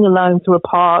walking alone through a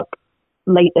park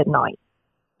late at night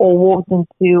or walked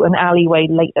into an alleyway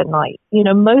late at night.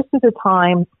 Most of the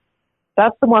time,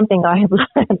 that's the one thing I have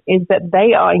learned, is that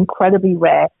they are incredibly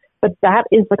rare, but that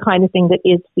is the kind of thing that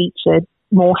is featured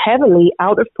more heavily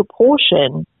out of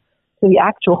proportion to the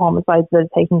actual homicides that are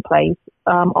taking place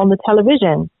on the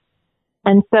television.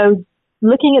 And so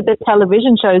looking at the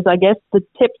television shows, I guess the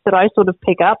tips that I sort of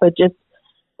pick up are just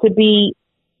to be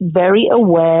very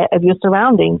aware of your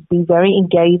surroundings, be very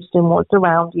engaged in what's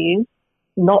around you,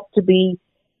 not to be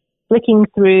flicking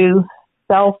through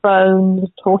cell phones,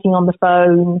 talking on the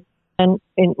phone, and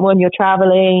when you're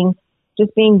traveling,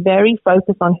 just being very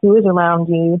focused on who is around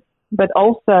you. But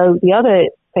also the other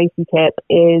safety tip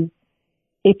is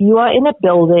if you are in a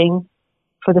building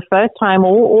for the first time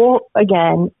or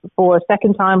again for a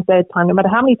second time, third time, no matter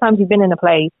how many times you've been in a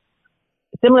place,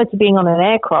 similar to being on an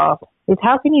aircraft, is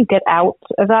how can you get out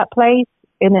of that place?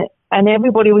 And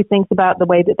everybody always thinks about the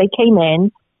way that they came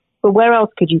in, but where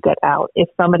else could you get out? If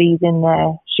somebody's in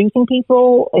there shooting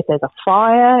people, if there's a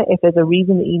fire, if there's a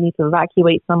reason that you need to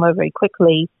evacuate somewhere very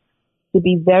quickly, to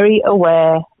be very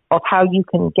aware of how you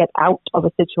can get out of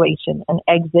a situation and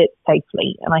exit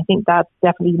safely. And I think that's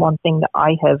definitely one thing that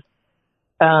I have,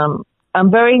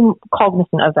 I'm very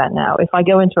cognizant of that now. If I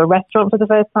go into a restaurant for the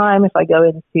first time, if I go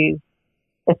into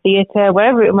a theater,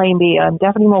 wherever it may be, I'm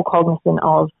definitely more cognizant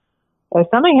of if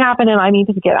something happened and I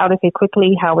needed to get out of here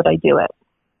quickly, how would I do it?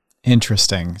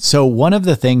 Interesting. So one of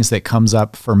the things that comes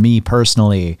up for me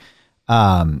personally,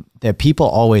 that people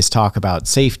always talk about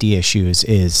safety issues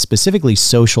is specifically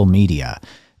social media.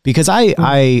 Because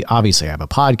I obviously have a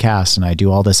podcast and I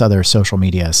do all this other social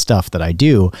media stuff that I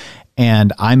do.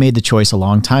 And I made the choice a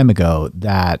long time ago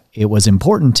that it was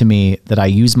important to me that I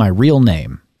use my real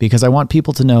name because I want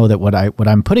people to know that what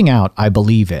I'm putting out, I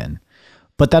believe in.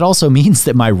 But that also means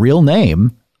that my real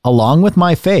name, along with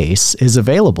my face, is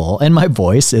available and my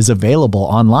voice is available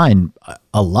online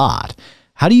a lot.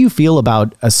 How do you feel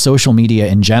about social media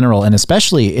in general, and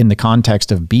especially in the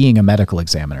context of being a medical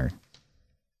examiner?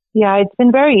 Yeah, it's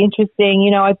been very interesting.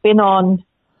 You know, I've been on,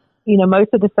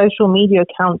 most of the social media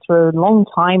accounts for a long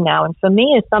time now. And for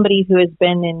me, as somebody who has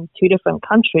been in 2 different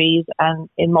countries and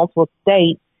in multiple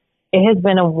states, it has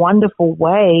been a wonderful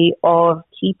way of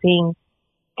keeping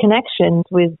connections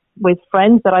with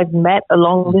friends that I've met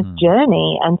along this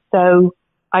journey. And so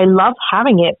I love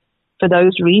having it for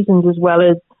those reasons, as well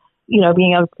as,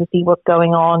 being able to see what's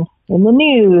going on in the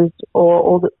news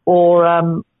or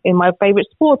in my favorite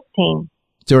sports team.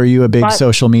 So are you a big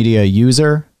social media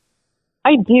user?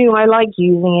 I do. I like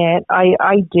using it.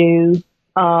 I do.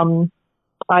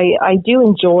 I do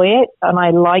enjoy it, and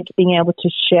I like being able to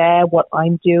share what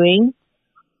I'm doing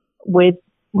with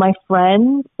my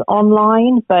friends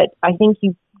online. But I think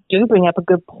you do bring up a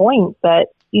good point that,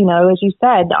 as you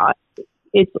said,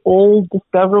 it's all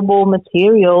discoverable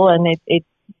material, and it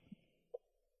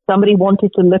somebody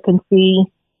wanted to look and see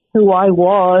who I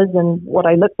was and what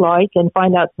I looked like and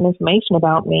find out some information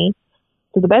about me.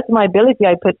 To the best of my ability,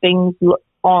 I put things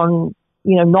on,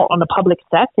 not on a public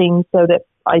setting so that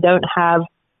I don't have,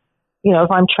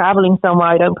 if I'm traveling somewhere,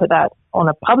 I don't put that on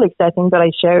a public setting, but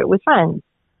I share it with friends.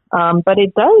 But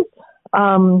it does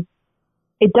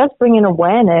bring in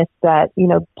awareness that,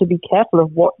 to be careful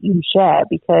of what you share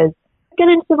because you get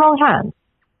into the wrong hands.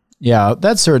 Yeah,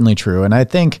 that's certainly true. And I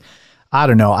think,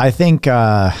 it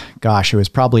was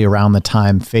probably around the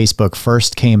time Facebook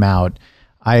first came out.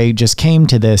 I just came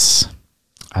to this,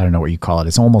 I don't know what you call it.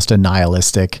 It's almost a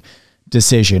nihilistic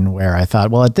decision where I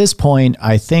thought, well, at this point,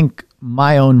 I think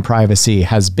my own privacy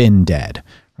has been dead,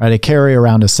 right? I carry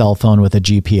around a cell phone with a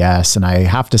GPS and I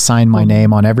have to sign my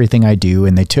name on everything I do.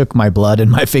 And they took my blood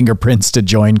and my fingerprints to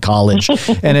join college.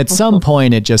 And at some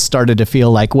point it just started to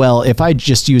feel like, well, if I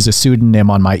just use a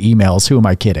pseudonym on my emails, who am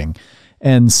I kidding?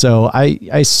 And so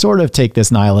I sort of take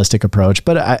this nihilistic approach,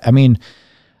 but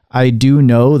I do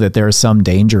know that there is some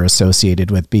danger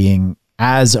associated with being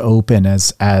as open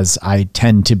as I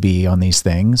tend to be on these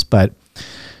things. But,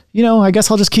 I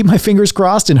guess I'll just keep my fingers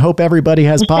crossed and hope everybody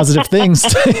has positive things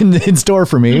in store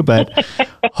for me. But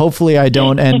hopefully I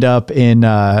don't end up in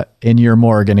your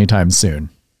morgue anytime soon.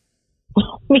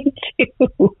 Me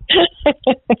too.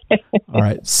 All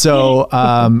right. So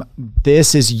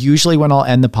this is usually when I'll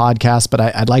end the podcast, but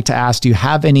I'd like to ask, do you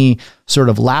have any sort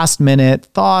of last minute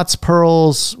thoughts,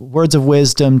 pearls, words of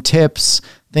wisdom, tips,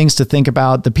 things to think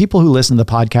about? The people who listen to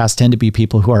the podcast tend to be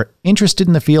people who are interested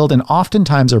in the field and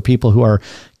oftentimes are people who are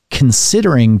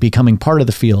considering becoming part of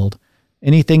the field.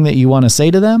 Anything that you want to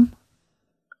say to them?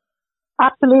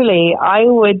 Absolutely. I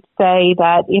would say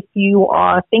that if you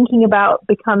are thinking about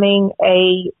becoming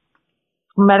a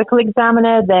medical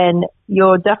examiner, then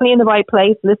you're definitely in the right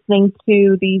place. Listening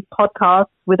to these podcasts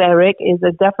with Eric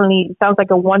sounds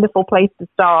like a wonderful place to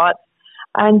start,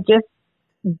 and just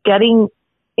getting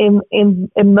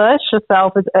immerse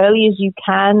yourself as early as you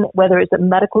can, whether it's at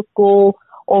medical school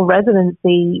or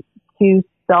residency, to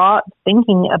start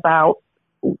thinking about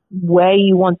where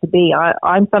you want to be.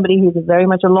 I'm somebody who's very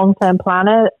much a long-term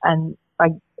planner, and I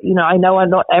know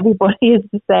not everybody is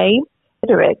the same.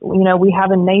 We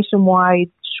have a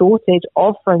nationwide shortage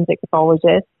of forensic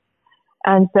pathologists,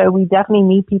 and so we definitely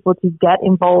need people to get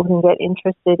involved and get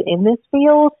interested in this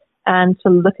field and to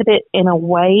look at it in a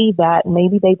way that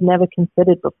maybe they've never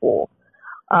considered before.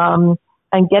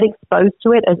 and get exposed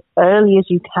to it as early as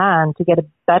you can to get a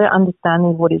better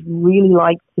understanding of what it's really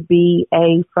like to be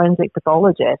a forensic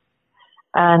pathologist,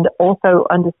 and also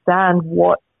understand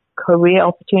what career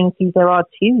opportunities there are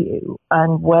to you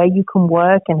and where you can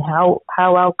work and how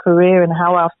our career and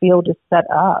how our field is set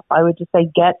up. I would just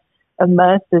say get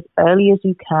immersed as early as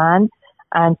you can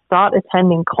and start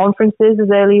attending conferences as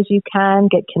early as you can,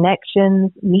 get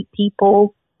connections, meet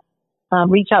people,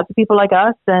 reach out to people like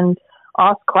us and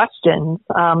ask questions.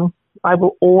 I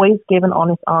will always give an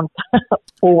honest answer,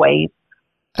 always.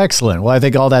 Excellent. Well, I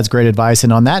think all that's great advice.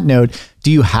 And on that note,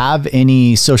 do you have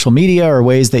any social media or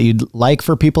ways that you'd like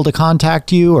for people to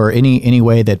contact you, or any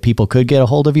way that people could get a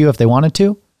hold of you if they wanted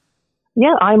to?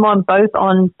 Yeah, I'm on both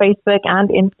on Facebook and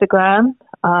Instagram.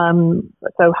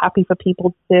 So happy for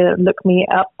people to look me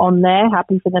up on there.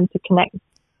 Happy for them to connect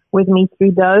with me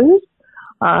through those.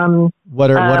 What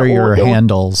are your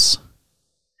handles?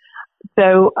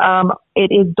 So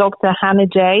it is Dr. Hannah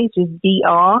J, which is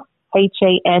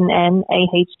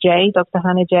DrHannahJ, Dr.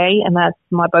 Hannah J, and that's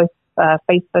my both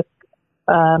Facebook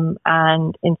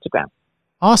and Instagram.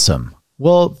 Awesome.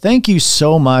 Well, thank you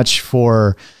so much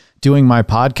for doing my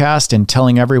podcast and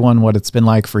telling everyone what it's been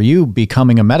like for you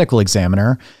becoming a medical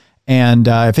examiner. And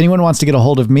if anyone wants to get a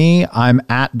hold of me, I'm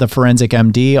at the Forensic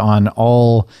MD on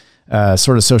all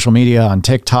sort of social media, on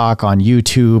TikTok, on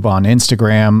YouTube, on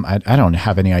Instagram. I don't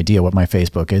have any idea what my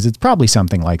Facebook is. It's probably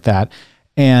something like that.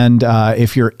 And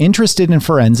if you're interested in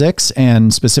forensics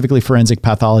and specifically forensic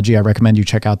pathology, I recommend you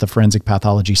check out the forensic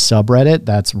pathology subreddit.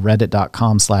 That's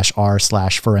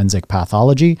reddit.com/r/forensic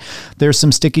pathology. There's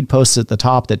some sticky posts at the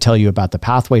top that tell you about the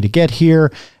pathway to get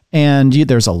here. And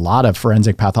there's a lot of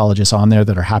forensic pathologists on there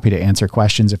that are happy to answer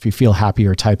questions. If you feel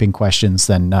happier typing questions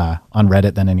than on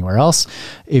Reddit than anywhere else.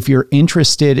 If you're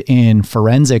interested in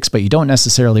forensics, but you don't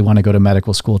necessarily want to go to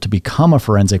medical school to become a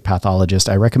forensic pathologist,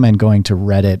 I recommend going to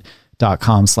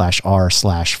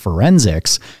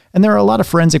reddit.com/r/forensics. And there are a lot of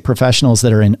forensic professionals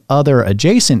that are in other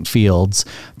adjacent fields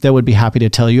that would be happy to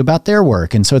tell you about their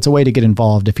work. And so it's a way to get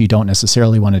involved if you don't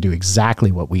necessarily want to do exactly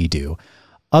what we do.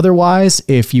 Otherwise,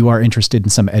 if you are interested in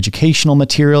some educational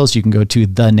materials, you can go to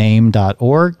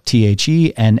thename.org,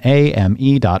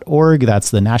 THENAME.org.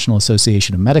 That's the National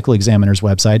Association of Medical Examiners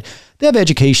website. They have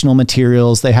educational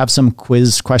materials. They have some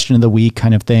quiz question of the week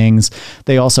kind of things.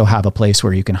 They also have a place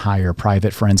where you can hire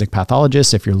private forensic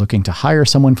pathologists if you're looking to hire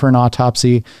someone for an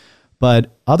autopsy.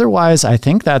 But otherwise, I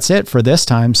think that's it for this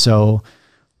time. So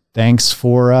thanks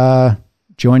for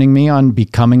joining me on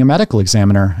Becoming a Medical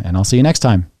Examiner, and I'll see you next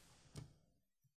time.